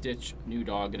and a Stitch new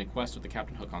dog, and a quest with the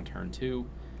Captain Hook on turn 2.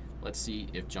 Let's see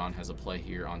if John has a play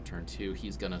here on turn 2.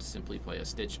 He's gonna simply play a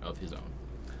Stitch of his own.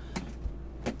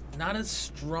 Not a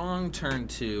strong turn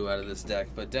 2 out of this deck,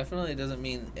 but definitely it doesn't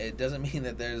mean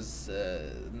that there's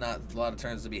not a lot of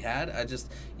turns to be had. I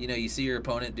just you see your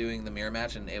opponent doing the mirror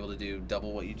match and able to do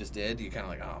double what you just did. You're kind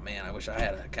of like, oh man, I wish I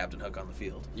had a Captain Hook on the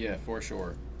field. Yeah, for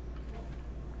sure.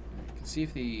 Let's see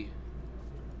if he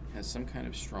has some kind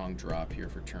of strong drop here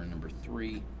for turn number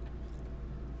 3.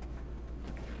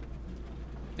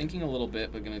 Thinking a little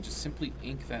bit, but going to just simply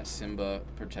ink that Simba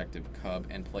Protective Cub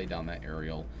and play down that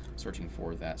aerial, searching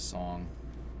for that song.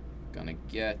 Gonna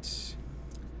get...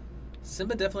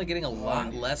 Simba definitely getting a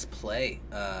lot less play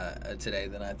today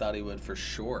than I thought he would, for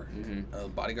sure.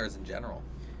 Bodyguards in general.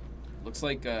 Looks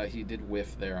like he did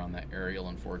whiff there on that aerial,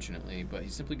 unfortunately, but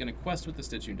he's simply going to quest with the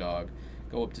Stitching Dog,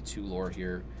 go up to 2 lore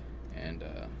here, and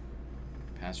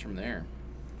pass from there.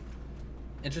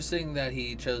 Interesting that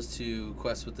he chose to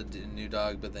quest with the new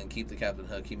dog, but then keep the Captain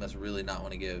Hook. He must really not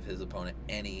want to give his opponent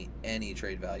any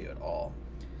trade value at all.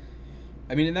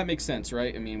 I mean, and that makes sense,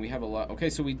 right? I mean, we have a lot. Okay,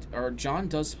 so John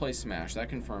does play Smash. That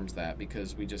confirms that,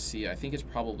 because we just see, I think it's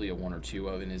probably a 1 or 2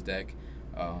 of in his deck.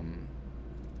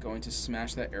 Going to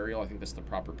smash that aerial. I think that's the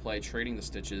proper play. Trading the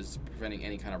Stitches, preventing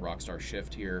any kind of Rockstar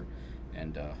shift here.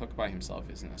 And Hook by himself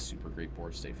isn't a super great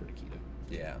board state for Nikita.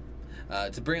 Yeah.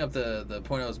 To bring up the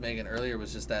point I was making earlier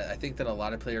was just that I think that a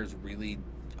lot of players really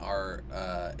are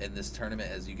in this tournament,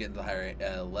 as you get into the higher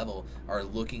level, are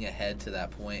looking ahead to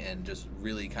that point and just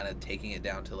really kind of taking it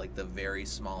down to like the very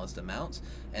smallest amounts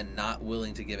and not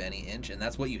willing to give any inch. And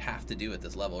that's what you have to do at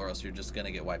this level, or else you're just going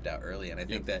to get wiped out early. And I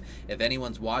think that if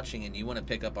anyone's watching and you want to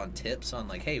pick up on tips on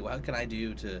like, hey, what can I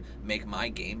do to make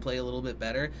my gameplay a little bit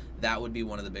better, that would be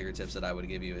one of the bigger tips that I would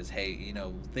give you is, hey,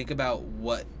 think about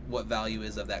what value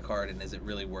is of that card, and is it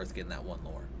really worth getting that 1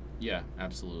 lore? Yeah,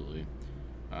 absolutely.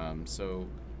 So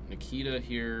Nikita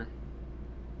here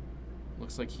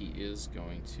looks like he is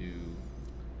going to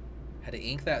Had to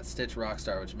ink that Stitch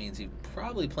Rockstar, which means he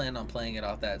probably planned on playing it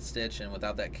off that Stitch, and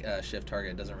without that shift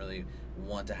target, doesn't really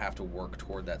want to have to work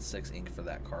toward that 6 ink for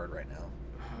that card right now.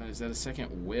 Is that a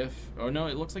second whiff? Oh, no,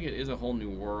 it looks like it is a whole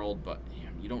new world, but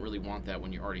you don't really want that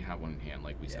when you already have one in hand,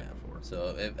 like we said before.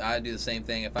 So if I do the same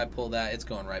thing, if I pull that, it's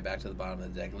going right back to the bottom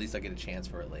of the deck. At least I get a chance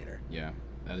for it later. Yeah,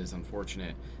 that is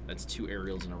unfortunate. That's 2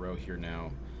 aerials in a row here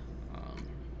now.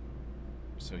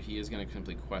 So he is going to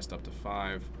simply quest up to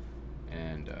 5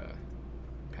 and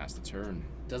pass the turn.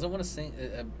 Doesn't want to sing.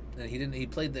 He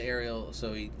played the aerial,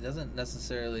 so he doesn't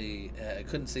necessarily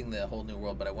couldn't sing the whole new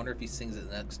world. But I wonder if he sings it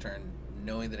the next turn,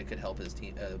 knowing that it could help his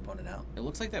opponent out. It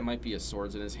looks like that might be a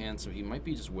swords in his hand, so he might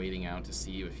be just waiting out to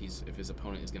see if his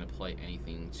opponent is going to play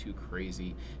anything too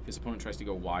crazy. If his opponent tries to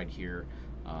go wide here,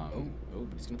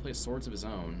 he's going to play a swords of his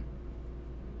own.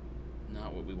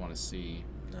 Not what we want to see.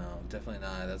 No, definitely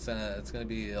not. It's gonna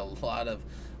be a lot of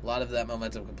that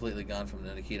momentum completely gone from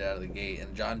Nikita out of the gate.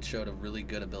 And John showed a really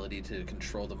good ability to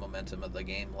control the momentum of the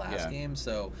game last game.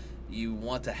 So you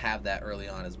want to have that early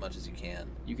on as much as you can.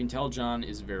 You can tell John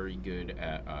is very good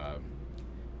at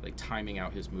like timing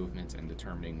out his movements and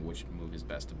determining which move is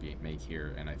best to make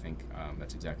here. And I think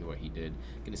that's exactly what he did.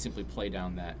 Going to simply play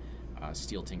down that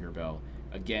Steel Tinkerbell.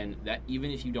 Again, that even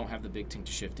if you don't have the big tink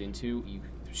to shift into,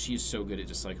 she's so good at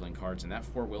just cycling cards, and that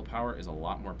 4 willpower is a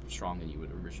lot more strong than you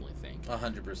would originally think.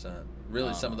 100%.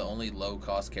 Really, some of the only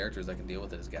low-cost characters that can deal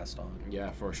with it is Gaston. Yeah,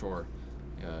 for sure.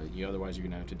 Otherwise, you're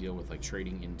gonna have to deal with like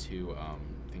trading into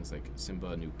things like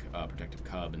Simba, new protective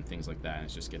cub, and things like that, and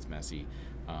it just gets messy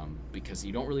because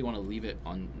you don't really want to leave it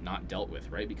not dealt with,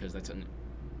 right? Because that's a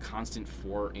constant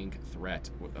 4 ink threat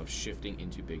of shifting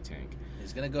into big tank.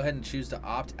 He's going to go ahead and choose to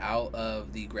opt out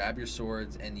of the grab your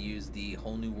swords and use the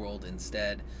whole new world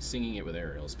instead. Singing it with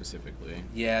Ariel specifically.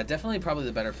 Yeah, definitely probably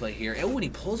the better play here. Oh, and he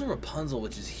pulls a Rapunzel,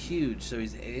 which is huge, so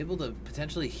he's able to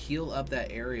potentially heal up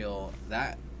that Ariel.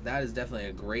 That is definitely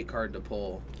a great card to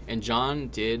pull. And John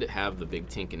did have the big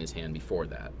tink in his hand before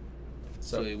that.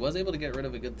 So he was able to get rid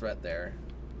of a good threat there.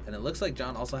 And it looks like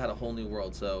John also had a whole new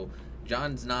world, so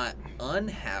John's not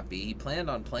unhappy. He planned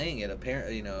on playing it,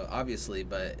 apparently, obviously,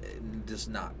 but just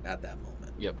not at that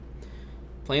moment. Yep.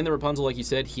 Playing the Rapunzel, like you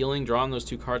said, healing, drawing those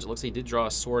 2 cards. It looks like he did draw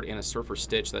a sword and a Surfer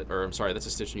Stitch. That's a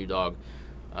Stitch New Dog.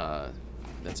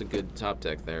 That's a good top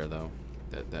deck there, though.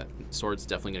 That sword's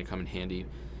definitely going to come in handy.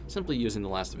 Simply using the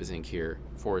last of his ink here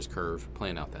for his curve,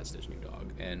 playing out that Stitch New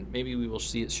Dog. And maybe we will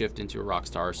see it shift into a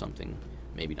Rockstar or something.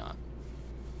 Maybe not.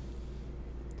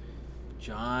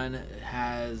 John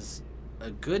has a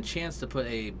good chance to put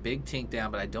a big tink down,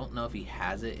 but I don't know if he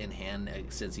has it in hand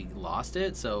since he lost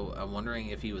it. So I'm wondering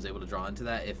if he was able to draw into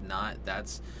that. If not,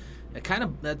 that's kind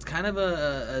of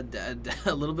a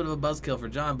little bit of a buzzkill for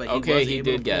John. But he was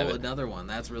able to pull another one.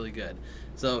 That's really good.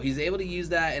 So he's able to use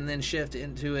that and then shift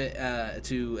into it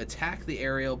to attack the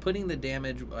aerial, putting the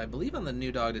damage, I believe, on the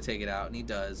new dog to take it out, and he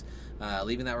does.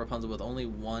 Leaving that Rapunzel with only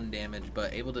 1 damage,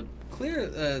 but able to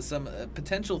clear some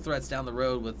potential threats down the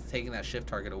road with taking that shift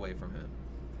target away from him.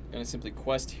 Going to simply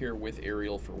quest here with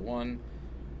Ariel for 1.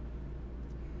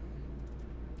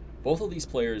 Both of these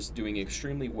players doing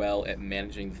extremely well at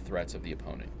managing the threats of the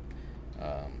opponent.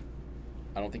 I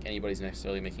don't think anybody's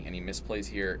necessarily making any misplays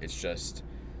here. It's just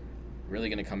really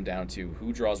going to come down to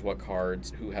who draws what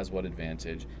cards, who has what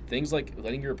advantage. Things like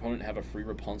letting your opponent have a free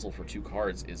Rapunzel for 2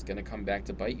 cards is going to come back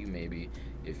to bite you maybe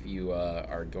if you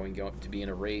are going to be in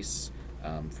a race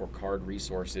for card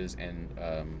resources and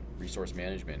resource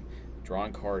management.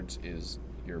 Drawing cards is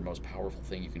your most powerful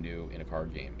thing you can do in a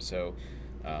card game. So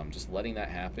just letting that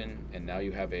happen, and now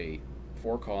you have a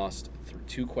 4-cost,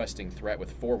 2 questing threat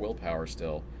with 4 willpower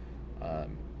still.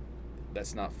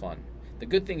 That's not fun. The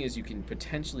good thing is you can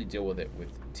potentially deal with it with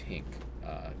Tink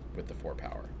with the 4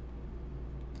 power.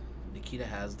 Nikita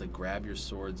has the grab your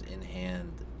swords in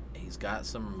hand. He's got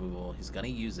some removal. He's going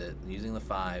to use it using the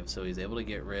 5, so he's able to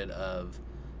get rid of...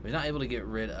 He's not able to get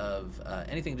rid of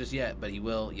anything just yet, but he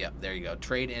will. Yep, there you go.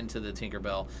 Trade into the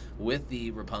Tinkerbell with the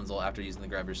Rapunzel after using the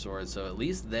grab your sword. So at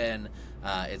least then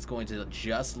it's going to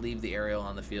just leave the aerial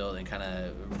on the field and kind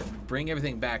of bring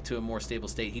everything back to a more stable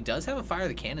state. He does have a fire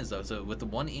the cannons, though. So with the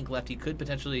 1 ink left, he could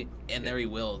potentially, and there he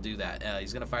will, do that.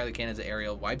 He's going to fire the cannons at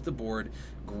Ariel, wipe the board.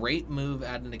 Great move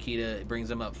out of Nikita. It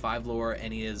brings him up 5 lore,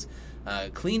 and he is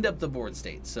cleaned up the board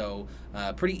state. So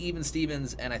pretty even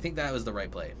Stevens, and I think that was the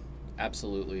right play.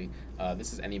 Absolutely.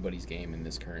 This is anybody's game in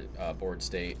this current board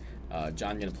state.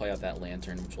 John going to play out that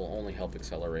Lantern, which will only help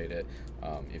accelerate it.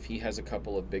 If he has a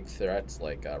couple of big threats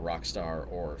like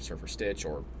Rockstar or Surfer Stitch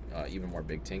or even more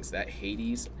big tinks, that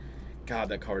Hades, God,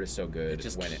 that card is so good. It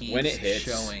just when it hits,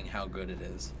 showing how good it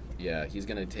is. Yeah, he's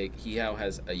going to take... He now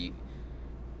has a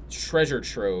treasure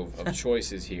trove of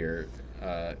choices here.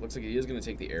 Looks like he is going to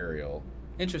take the aerial.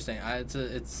 Interesting.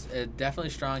 It's definitely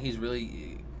strong. He's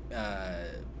really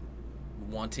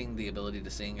wanting the ability to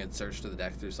sing and search through the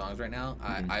deck through songs right now.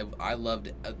 I loved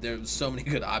it. There's so many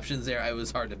good options there. It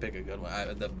was hard to pick a good one,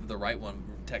 the right one,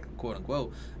 quote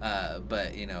unquote.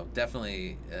 But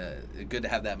definitely good to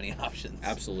have that many options.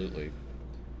 Absolutely.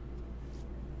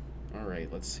 All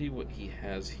right, let's see what he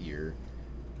has here.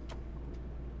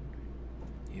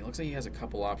 He looks like he has a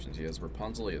couple options. He has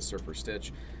Rapunzel, he has Surfer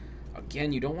Stitch.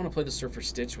 Again, you don't want to play the Surfer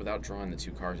Stitch without drawing the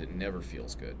 2 cards. It never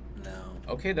feels good. No.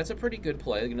 Okay, that's a pretty good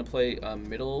play. You're going to play a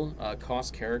middle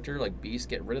cost character like Beast.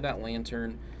 Get rid of that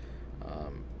Lantern.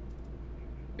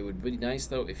 It would be nice,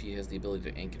 though, if he has the ability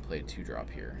to ink and play a 2-drop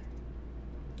here.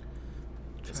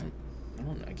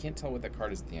 I can't tell what that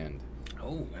card is at the end.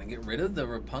 Oh, gonna get rid of the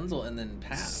Rapunzel and then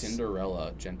pass.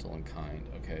 Cinderella, Gentle and Kind.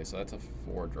 Okay, so that's a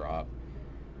 4-drop.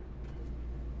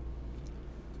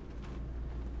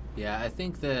 Yeah, I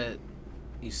think that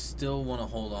you still want to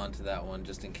hold on to that one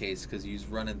just in case, because he's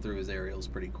running through his aerials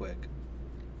pretty quick.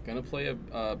 Gonna play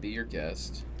a Be Your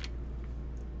Guest.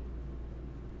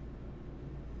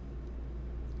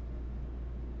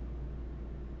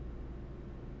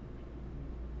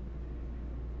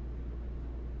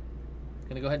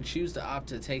 Gonna go ahead and choose to opt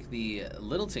to take the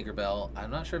Little Tinkerbell. I'm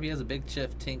not sure if he has a big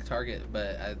shift Tink target,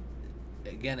 but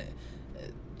again,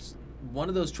 it's one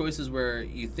of those choices where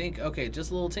you think, okay,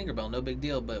 just a little Tinkerbell, no big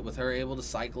deal, but with her able to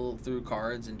cycle through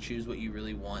cards and choose what you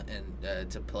really want and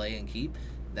to play and keep,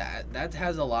 that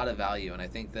has a lot of value. And I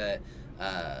think that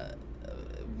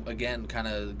again kind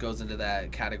of goes into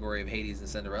that category of Hades and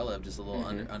Cinderella of just a little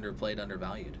underplayed,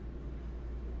 undervalued.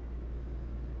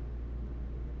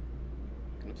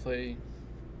 Gonna play.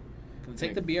 Can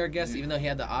take the Be Our Guest, even though he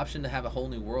had the option to have a whole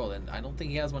new world, and I don't think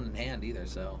he has one in hand either.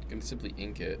 So Gonna simply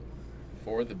ink it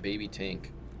for the baby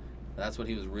tank. That's what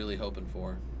he was really hoping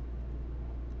for.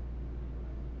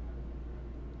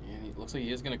 And it looks like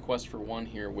he is gonna quest for 1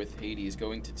 here with Hades,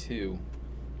 going to 2.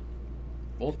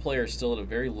 Both players still at a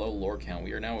very low lore count.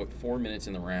 We are now at 4 minutes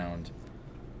in the round.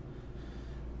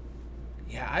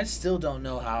 Yeah, I still don't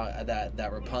know how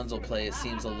that Rapunzel play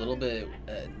seems a little bit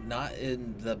not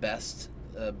in the best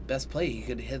play. He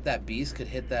could hit that Beast, could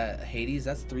hit that Hades.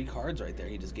 That's 3 cards right there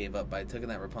he just gave up by taking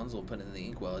that Rapunzel and putting it in the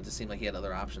inkwell. It just seemed like he had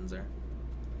other options there.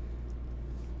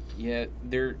 Yeah,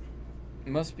 there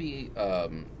must be a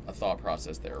thought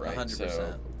process there, right? 100%.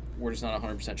 So we're just not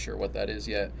 100% sure what that is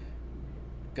yet.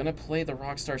 Gonna play the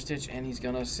Rockstar Stitch, and he's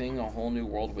gonna sing A Whole New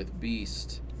World with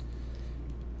Beast.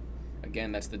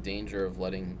 Again, that's the danger of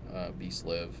letting Beast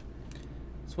live.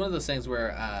 It's one of those things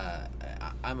where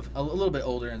I'm a little bit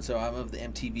older, and so I'm of the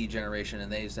MTV generation, and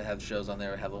they used to have shows on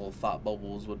there, have little thought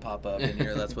bubbles would pop up, and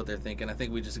here that's what they're thinking. I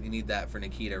think we just need that for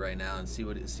Nikita right now, and see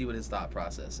what his thought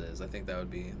process is. I think that would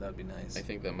be nice. I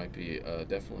think that might be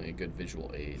definitely a good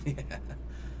visual aid. Yeah.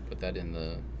 Put that in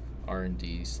the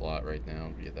R&D slot right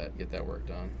now. Get that work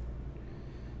done.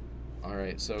 All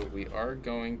right, so we are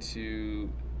going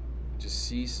to just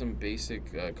see some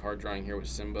basic card drawing here with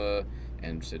Simba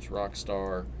and Stitch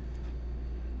Rockstar.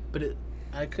 But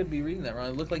I could be reading that wrong.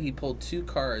 It looked like he pulled 2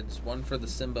 cards, one for the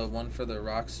Simba, one for the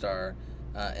Rockstar,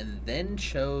 and then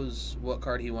chose what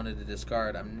card he wanted to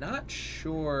discard. I'm not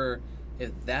sure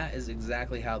if that is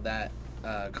exactly how that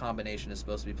combination is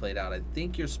supposed to be played out. I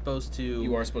think you're supposed to...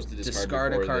 You are supposed to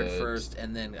discard a card first,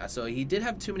 and then... So he did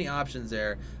have too many options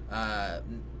there.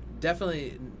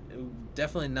 Definitely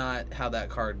not how that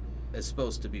card is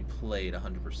supposed to be played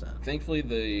 100%. Thankfully,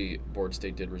 the board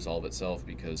state did resolve itself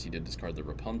because he did discard the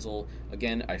Rapunzel.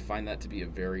 Again, I find that to be a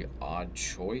very odd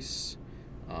choice.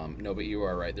 No, but you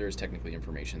are right. There is technically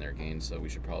information there gained, so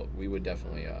we would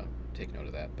definitely take note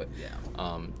of that. But yeah,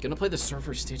 gonna play the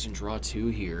Surfer Stitch and draw 2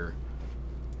 here.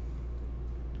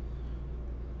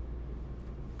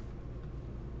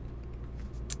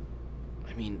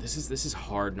 I mean, this is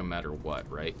hard no matter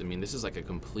what, right? I mean, this is like a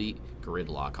complete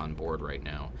gridlock on board right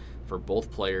now for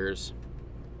both players.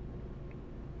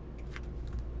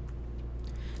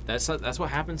 That's what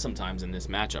happens sometimes in this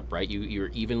matchup, right? You're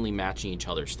evenly matching each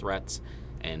other's threats,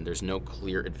 and there's no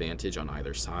clear advantage on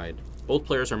either side. Both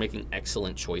players are making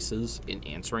excellent choices in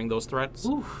answering those threats.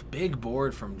 Ooh, big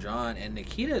board from John. And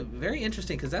Nikita, very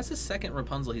interesting, because that's his second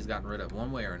Rapunzel he's gotten rid of,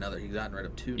 one way or another. He's gotten rid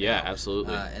of 2 now. Yeah,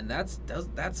 absolutely. And that's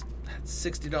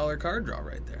 $60 card draw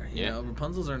right there. You know,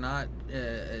 Rapunzels are not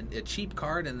a cheap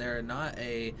card, and they're not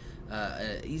a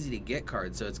easy to get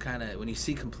card. So it's kind of, when you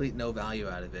see complete no value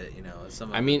out of it, you know.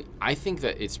 I think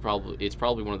that it's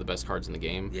probably one of the best cards in the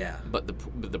game. Yeah. But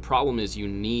the problem is you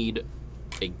need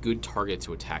a good target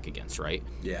to attack against, right?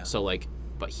 Yeah. So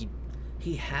but he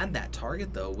he had that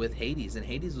target, though, with Hades, and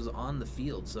Hades was on the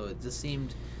field, so it just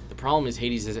seemed... The problem is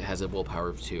Hades has a willpower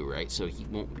of 2, right? So he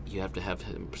won't. You have to have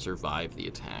him survive the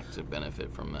attack to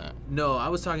benefit from that. No, I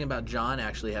was talking about John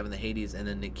actually having the Hades, and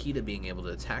then Nikita being able to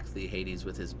attack the Hades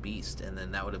with his beast, and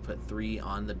then that would have put 3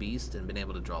 on the beast and been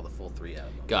able to draw the full 3 out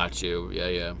of him. Got you.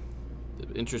 Yeah.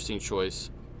 Interesting choice.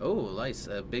 Oh, nice.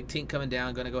 Big Tink coming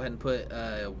down. Going to go ahead and put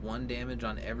 1 damage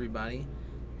on everybody.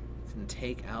 Can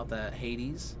take out that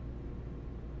Hades.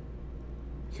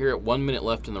 Here at 1 minute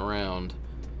left in the round,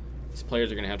 these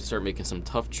players are going to have to start making some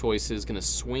tough choices. Going to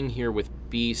swing here with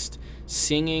Beast,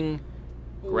 singing,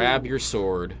 grab your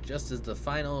sword. Just as the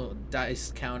final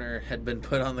dice counter had been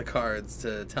put on the cards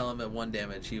to tell him at 1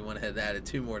 damage, he went ahead and added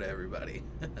 2 more to everybody.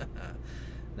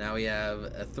 Now we have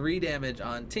a 3 damage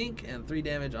on Tink and 3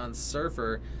 damage on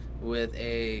Surfer, with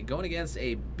a going against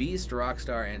a Beast,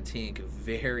 Rockstar, and Tink.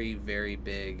 Very, very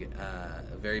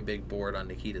big board on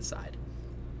Nikita's side.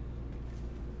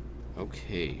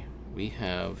 Okay, we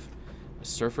have a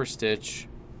Surfer Stitch.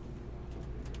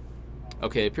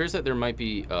 Okay, it appears that there might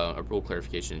be a rule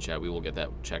clarification in chat. We will get that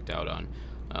checked out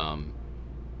on.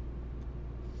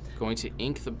 Going to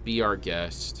ink the Be Our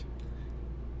Guest.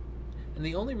 And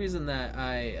the only reason that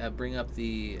I bring up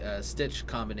the Stitch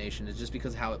combination is just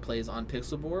because how it plays on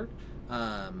Pixel Board,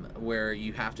 where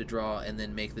you have to draw and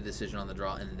then make the decision on the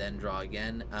draw and then draw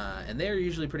again. And they're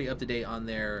usually pretty up to date on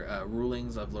their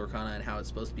rulings of Lorcana and how it's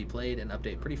supposed to be played, and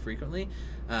update pretty frequently.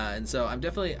 And so I'm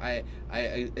definitely,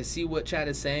 I see what chat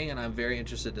is saying, and I'm very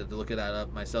interested to look at that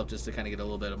up myself just to kind of get a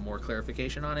little bit of more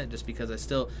clarification on it, just because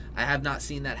I have not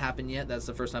seen that happen yet. That's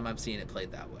the first time I'm seeing it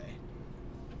played that way.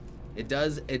 It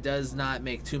does not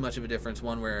make too much of a difference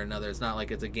one way or another. It's not like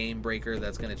it's a game breaker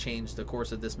that's going to change the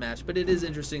course of this match, but it is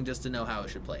interesting just to know how it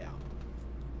should play out.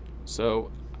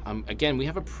 So, again, we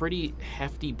have a pretty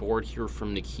hefty board here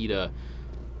from Nikita.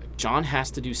 John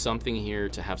has to do something here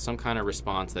to have some kind of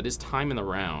response. That is time in the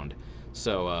round.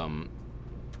 So, going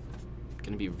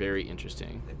to be very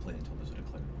interesting. They play until there's a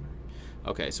declared winner.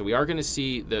 Okay, so we are going to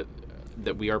see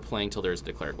that we are playing till there's a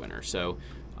declared winner. So,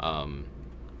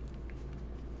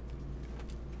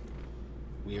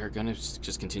 we are going to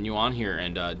just continue on here,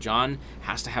 and John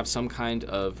has to have some kind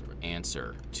of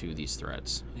answer to these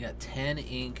threats. We got 10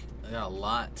 ink. We got a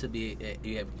lot to be...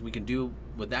 we can do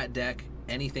with that deck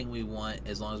anything we want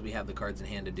as long as we have the cards in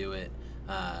hand to do it.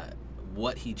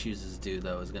 What he chooses to do,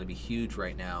 though, is going to be huge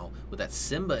right now. With that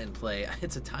Simba in play,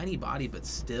 it's a tiny body, but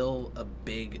still a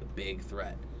big, big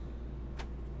threat.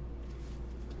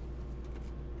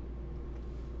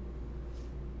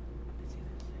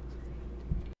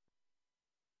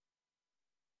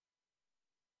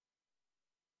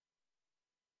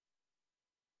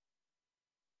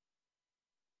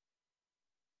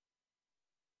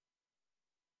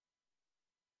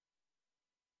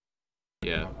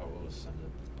 Yeah.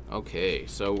 Okay,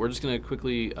 so we're just going to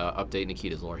quickly update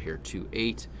Nikita's lore here to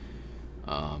 8.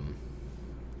 I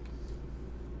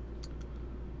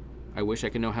wish I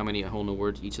could know how many whole new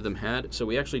words each of them had. So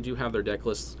we actually do have their deck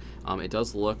lists. It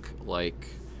does look like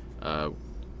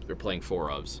they're playing 4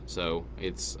 ofs. So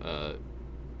it's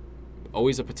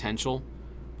always a potential.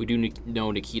 We do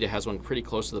know Nikita has one pretty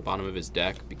close to the bottom of his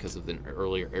deck because of the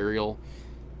earlier aerial.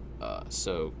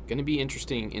 So going to be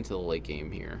interesting into the late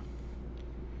game here.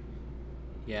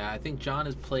 Yeah, I think John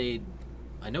has played...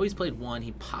 I know he's played 1.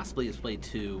 He possibly has played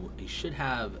 2. He should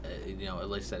have,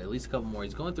 like I said, at least a couple more.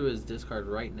 He's going through his discard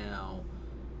right now.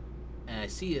 And I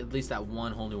see at least that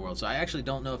 1 whole new world. So I actually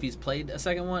don't know if he's played a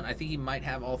second one. I think he might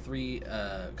have all 3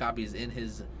 copies in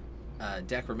his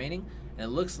deck remaining. And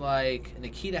it looks like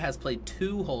Nikita has played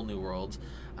 2 whole new worlds.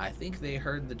 I think they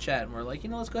heard the chat and were like,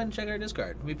 let's go ahead and check our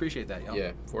discard. We appreciate that, y'all.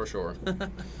 Yeah, for sure.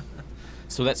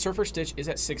 So that Surfer Stitch is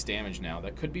at 6 damage now.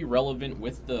 That could be relevant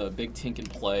with the big Tink in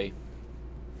play.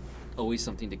 Always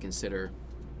something to consider.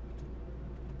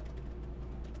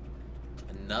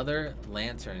 Another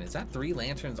lantern. Is that 3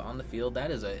 lanterns on the field? That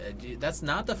is that's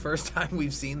not the first time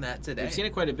we've seen that today. We've seen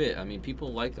it quite a bit. I mean,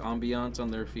 people like the ambiance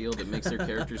on their field. It makes their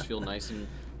characters feel nice and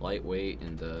lightweight,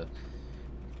 and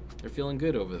they're feeling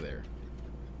good over there.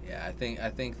 Yeah, I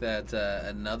think that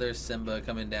another Simba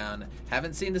coming down.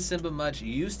 Haven't seen the Simba much.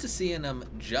 Used to seeing him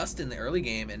just in the early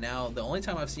game, and now the only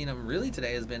time I've seen him really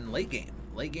today has been late game.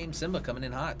 Late game Simba coming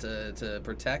in hot to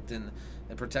protect and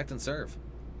serve.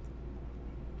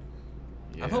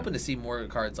 Yeah. I'm hoping to see more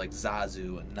cards like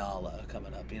Zazu and Nala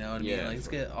coming up. You know what I mean? Let's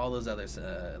get all those other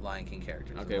Lion King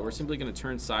characters. Okay, we're simply going to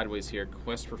turn sideways here.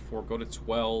 Quest for 4. Go to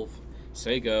 12.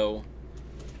 Say go.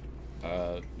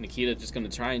 Nikita just going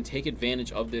to try and take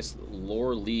advantage of this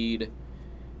lore lead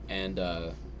and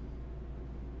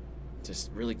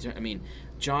just really, I mean,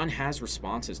 John has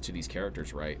responses to these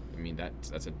characters, right? I mean,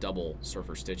 that's a double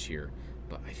Surfer Stitch here,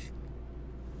 but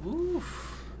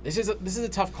Oof. This is a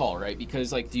tough call, right?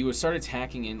 Because like, do you start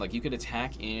attacking in? Like, you could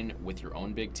attack in with your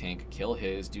own big tank, kill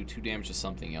his, do 2 damage to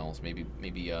something else, maybe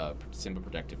Simba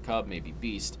Protective Cub, maybe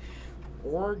Beast,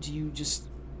 or do you just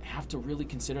have to really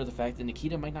consider the fact that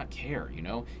Nikita might not care? You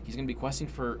know, he's going to be questing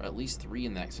for at least 3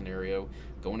 in that scenario,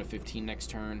 going to 15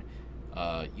 next turn.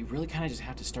 You really kind of just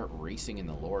have to start racing in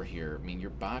the lore here. I mean,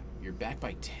 you're back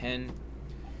by 10.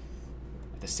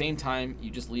 At the same time, you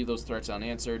just leave those threats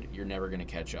unanswered, you're never going to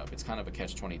catch up. It's kind of a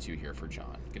catch-22 here for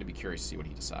John. Going to be curious to see what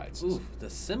he decides. Ooh, the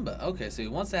Simba. Okay, so he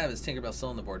wants to have his Tinkerbell still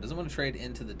on the board. Doesn't want to trade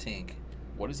into the Tink.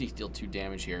 What does he deal 2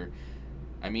 damage here?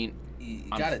 I mean, you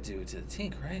got to do it to the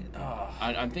Tink, right? Oh.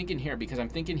 I'm thinking here, because I'm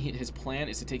thinking his plan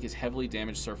is to take his heavily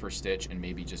damaged Surfer Stitch and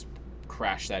maybe just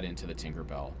crash that into the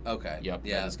Tinkerbell. Okay. Yep,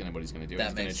 yeah. that is what he's going to do. That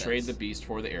He's going to trade the Beast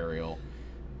for the Aerial.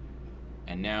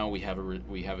 And now we have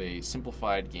a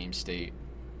simplified game state.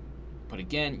 But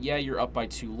again, yeah, you're up by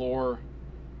 2 lore.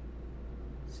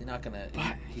 Is he not gonna?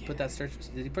 He put that search.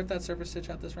 Did he put that Surfer Stitch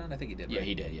out this round? I think he did. Yeah, right?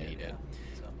 he did. Yeah, he did.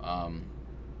 So.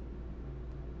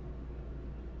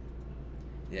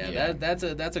 Yeah.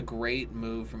 That's a great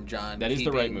move from John. That is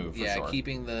the right move. For sure.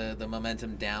 Keeping the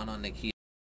momentum down on Nikita.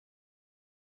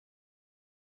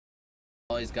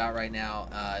 All he's got right now,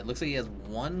 it looks like he has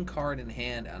 1 card in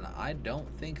hand, and I don't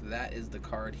think that is the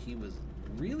card he was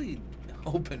really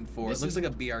hoping for. It looks like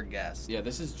a Be Our Guest. Yeah,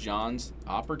 this is John's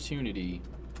opportunity.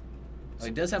 Oh,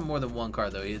 he does have more than 1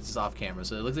 card, though. He's off camera,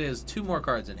 so it looks like he has 2 more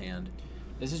cards in hand.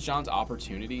 This is John's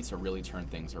opportunity to really turn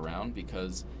things around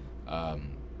because...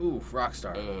 Oof,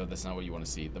 Rockstar. That's not what you want to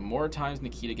see. The more times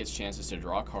Nikita gets chances to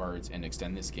draw cards and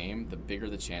extend this game, the bigger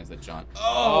the chance that John...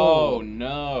 Oh,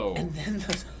 no. And then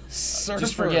the Surfer.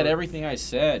 Just forget everything I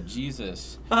said.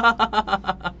 Jesus.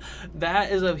 That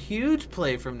is a huge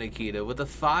play from Nikita with a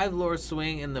 5 lore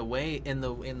swing in the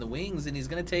wings, and he's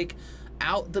going to take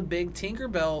out the big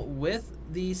Tinkerbell with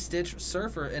the Stitch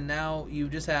Surfer, and now you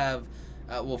just have...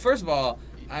 well, first of all,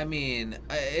 I mean,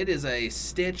 it is a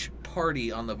Stitch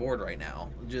party on the board right now.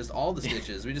 Just all the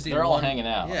Stitches. We just need They're all hanging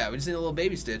out. Yeah, we just need a little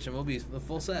baby Stitch, and we'll be the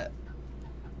full set.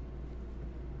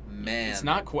 Man, it's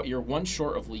not quite. You're 1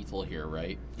 short of lethal here,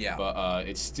 right? Yeah. But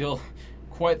it's still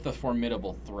quite the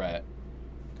formidable threat.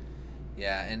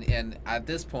 Yeah, and at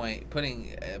this point,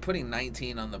 putting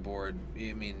 19 on the board,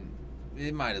 I mean,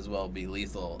 it might as well be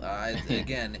lethal.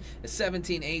 Again,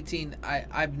 17, 18.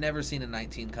 I've never seen a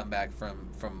 19 come back from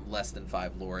less than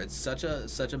 5 lore. It's such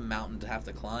a mountain to have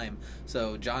to climb.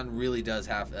 So John really does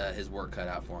have his work cut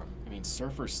out for him. I mean,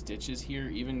 Surfer Stitches here,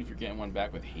 even if you're getting 1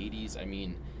 back with Hades, I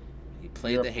mean... He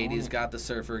played the Hades, got the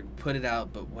Surfer, put it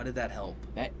out, but what did that help?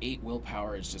 That 8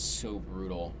 willpower is just so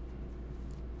brutal.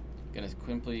 Gonna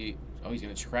simply... Oh, he's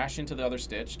gonna crash into the other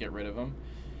Stitch, get rid of him.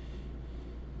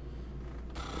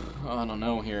 I don't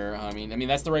know here. I mean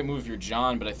that's the right move if you're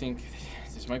John, but I think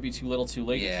this might be too little, too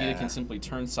late. Yeah. Nikita can simply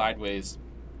turn sideways.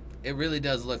 It really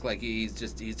does look like he's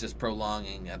just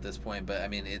prolonging at this point. But I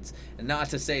mean, it's not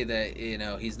to say that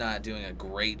he's not doing a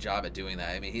great job at doing that.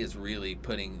 I mean, he is really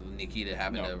putting Nikita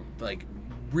having to like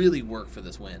really work for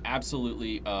this win.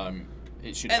 Absolutely.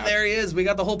 It should. And there he is. We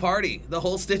got the whole party, the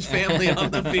whole Stitch family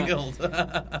on the field.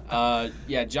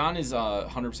 Yeah, John is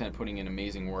 100% putting in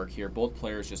amazing work here. Both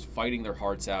players just fighting their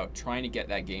hearts out, trying to get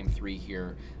that game 3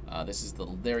 here. This is the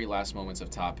very last moments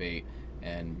of top 8,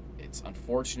 and it's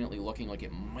unfortunately looking like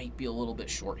it might be a little bit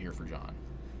short here for John.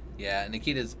 Yeah,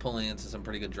 Nikita's pulling into some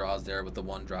pretty good draws there with the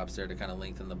 1 drops there to kind of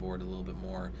lengthen the board a little bit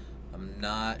more. I'm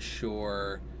not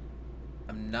sure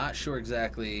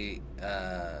exactly.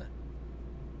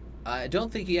 I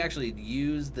don't think he actually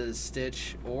used the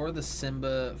Stitch or the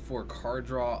Simba for card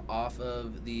draw off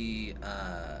of the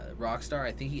Rockstar.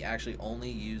 I think he actually only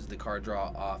used the card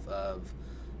draw off of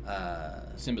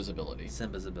Simba's ability.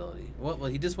 Well,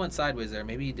 he just went sideways there.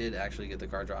 Maybe he did actually get the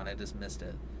card draw, and I just missed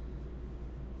it.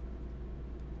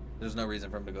 There's no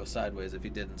reason for him to go sideways if he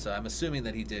didn't, so I'm assuming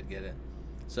that he did get it.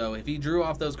 So if he drew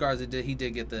off those cards, he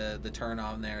did get the turn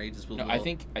on there. He just was. No, I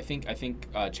think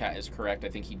chat is correct. I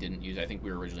think he didn't use. I think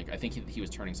he was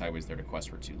turning sideways there to quest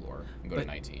for 2 lore and go to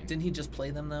 19. Didn't he just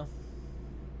play them though?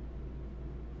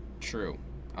 True.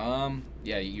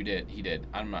 Yeah, you did. He did.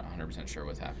 I'm not 100% sure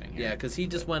what's happening here. Yeah, because he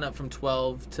just went up from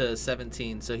 12 to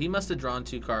 17, so he must have drawn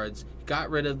 2 cards. Got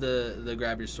rid of the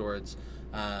grab your swords,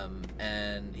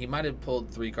 and he might have pulled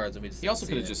 3 cards. And we just. He also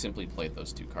could have just simply played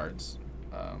those 2 cards.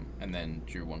 And then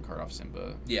drew 1 card off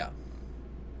Simba. Yeah.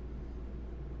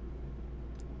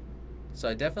 So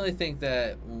I definitely think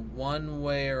that one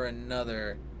way or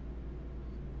another,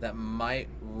 that might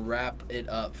wrap it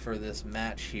up for this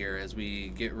match here as we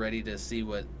get ready to see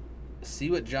what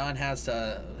John has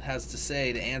to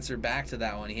say to answer back to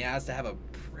that one. He has to have a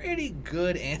pretty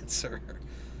good answer.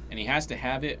 And he has to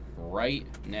have it right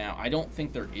now. I don't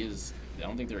think there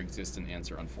exists an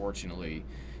answer, unfortunately.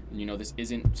 You know, this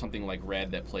isn't something like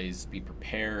Red that plays Be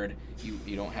Prepared.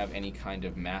 You don't have any kind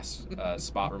of mass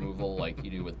spot removal like you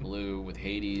do with Blue, with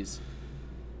Hades.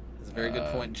 That's a very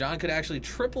good point. John could actually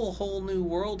triple Whole New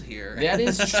World here. That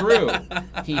is true.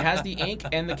 He has the ink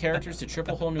and the characters to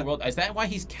triple Whole New World. Is that why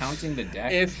he's counting the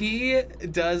deck? If he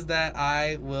does that,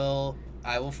 I will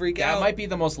freak out. That might be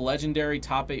the most legendary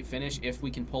top 8 finish if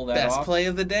we can pull that off. Best play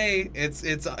of the day.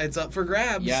 It's up for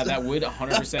grabs. Yeah, that would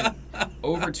 100%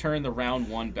 overturn the round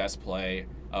 1 best play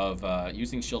of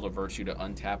using Shield of Virtue to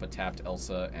untap a tapped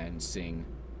Elsa and sing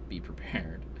Be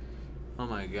Prepared. Oh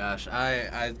my gosh,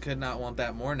 I could not want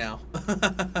that more now.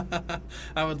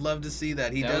 I would love to see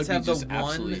that. He does have the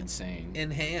one insane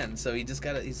in hand, so he's just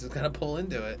gotta pull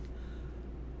into it.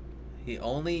 He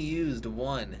only used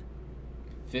 1.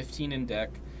 15 in deck.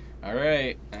 All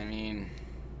right. I mean,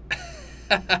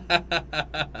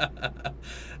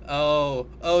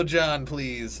 oh, John,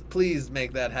 please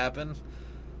make that happen.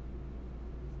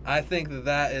 I think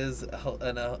that is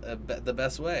the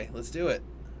best way. Let's do it.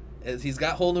 He's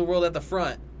got Whole New World at the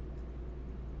front.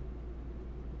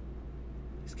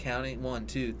 He's counting 1,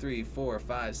 2, 3, 4,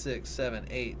 5, 6, 7,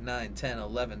 8, 9, 10,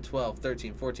 11, 12,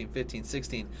 13, 14, 15,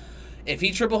 16. If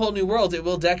he triple Whole New Worlds, it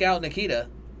will deck out Nikita.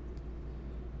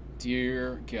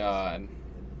 Dear God.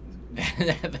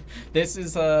 This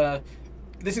is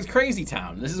crazy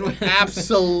town. This is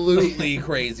Absolutely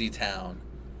crazy town.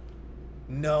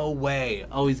 No way.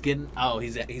 Oh, he's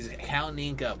counting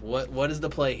ink up. What is the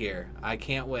play here? I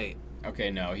can't wait.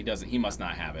 Okay, no, he doesn't. He must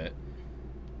not have it.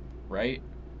 Right?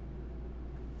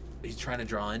 He's trying to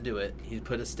draw into it. He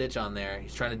put a stitch on there.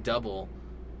 He's trying to double.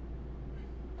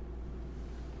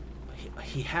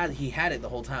 He had it the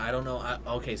whole time. I don't know.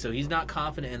 Okay, so he's not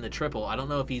confident in the triple. I don't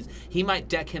know if he might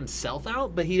deck himself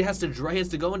out, but he has to draw. He has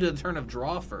to go into the turn of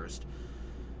draw first.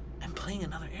 And playing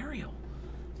another aerial.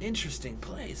 Interesting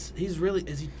place. He's really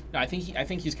is he? No, I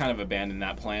think he's kind of abandoned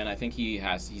that plan. I think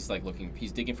he's like looking.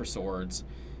 He's digging for swords.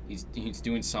 He's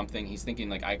doing something. He's thinking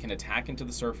like I can attack into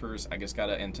the Surfers. I just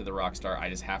gotta into the Rockstar. I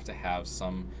just have to have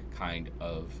some kind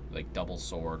of like double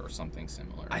sword or something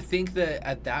similar. I think that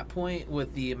at that point,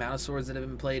 with the amount of swords that have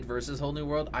been played versus Whole New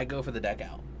World, I go for the deck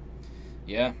out.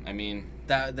 Yeah, I mean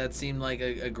that seemed like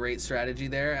a great strategy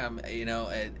there. You know,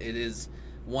 it is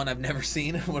one I've never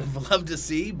seen and would have loved to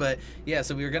see. But yeah,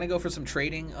 so we were gonna go for some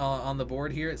trading on the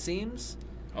board here. It seems.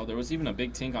 Oh, there was even a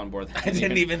big tink on board. I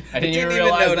didn't even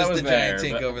realize notice that was the giant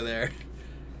there, tink over there.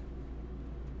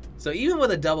 So even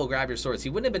with a double grab your swords, he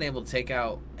wouldn't have been able to take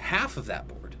out half of that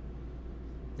board.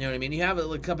 You know what I mean? You have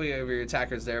a couple of your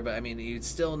attackers there, but I mean, you'd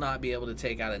still not be able to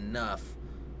take out enough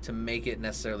to make it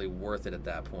necessarily worth it at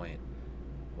that point.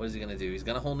 What is he going to do? He's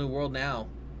going to Whole New World now.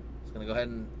 He's going to go ahead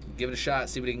and give it a shot,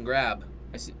 see what he can grab.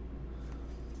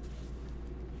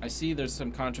 I see there's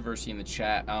some controversy in the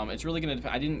chat. It's really going to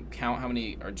depend. I didn't count how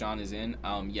many John is in.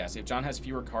 Yes, if John has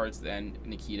fewer cards than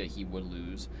Nikita, he would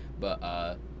lose.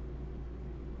 But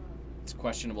it's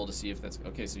questionable to see if that's...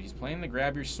 Okay, so he's playing the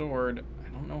grab your sword. I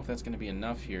don't know if that's going to be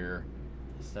enough here.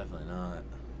 It's definitely not.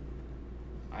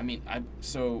 I mean,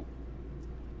 so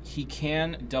he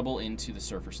can double into the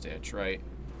Surfer Stitch, right?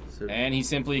 And he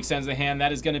simply extends the hand.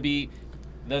 That is going to be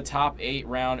the top 8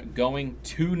 round going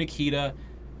to Nikita,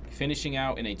 finishing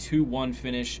out in a 2-1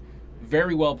 finish.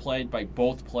 Very well played by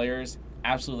both players.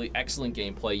 Absolutely excellent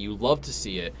gameplay. You love to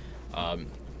see it.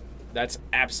 That's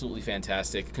absolutely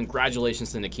fantastic.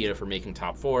 Congratulations to Nikita for making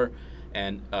top 4,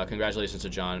 and congratulations to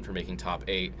John for making top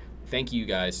 8. Thank you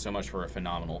guys so much for a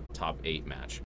phenomenal top 8 match.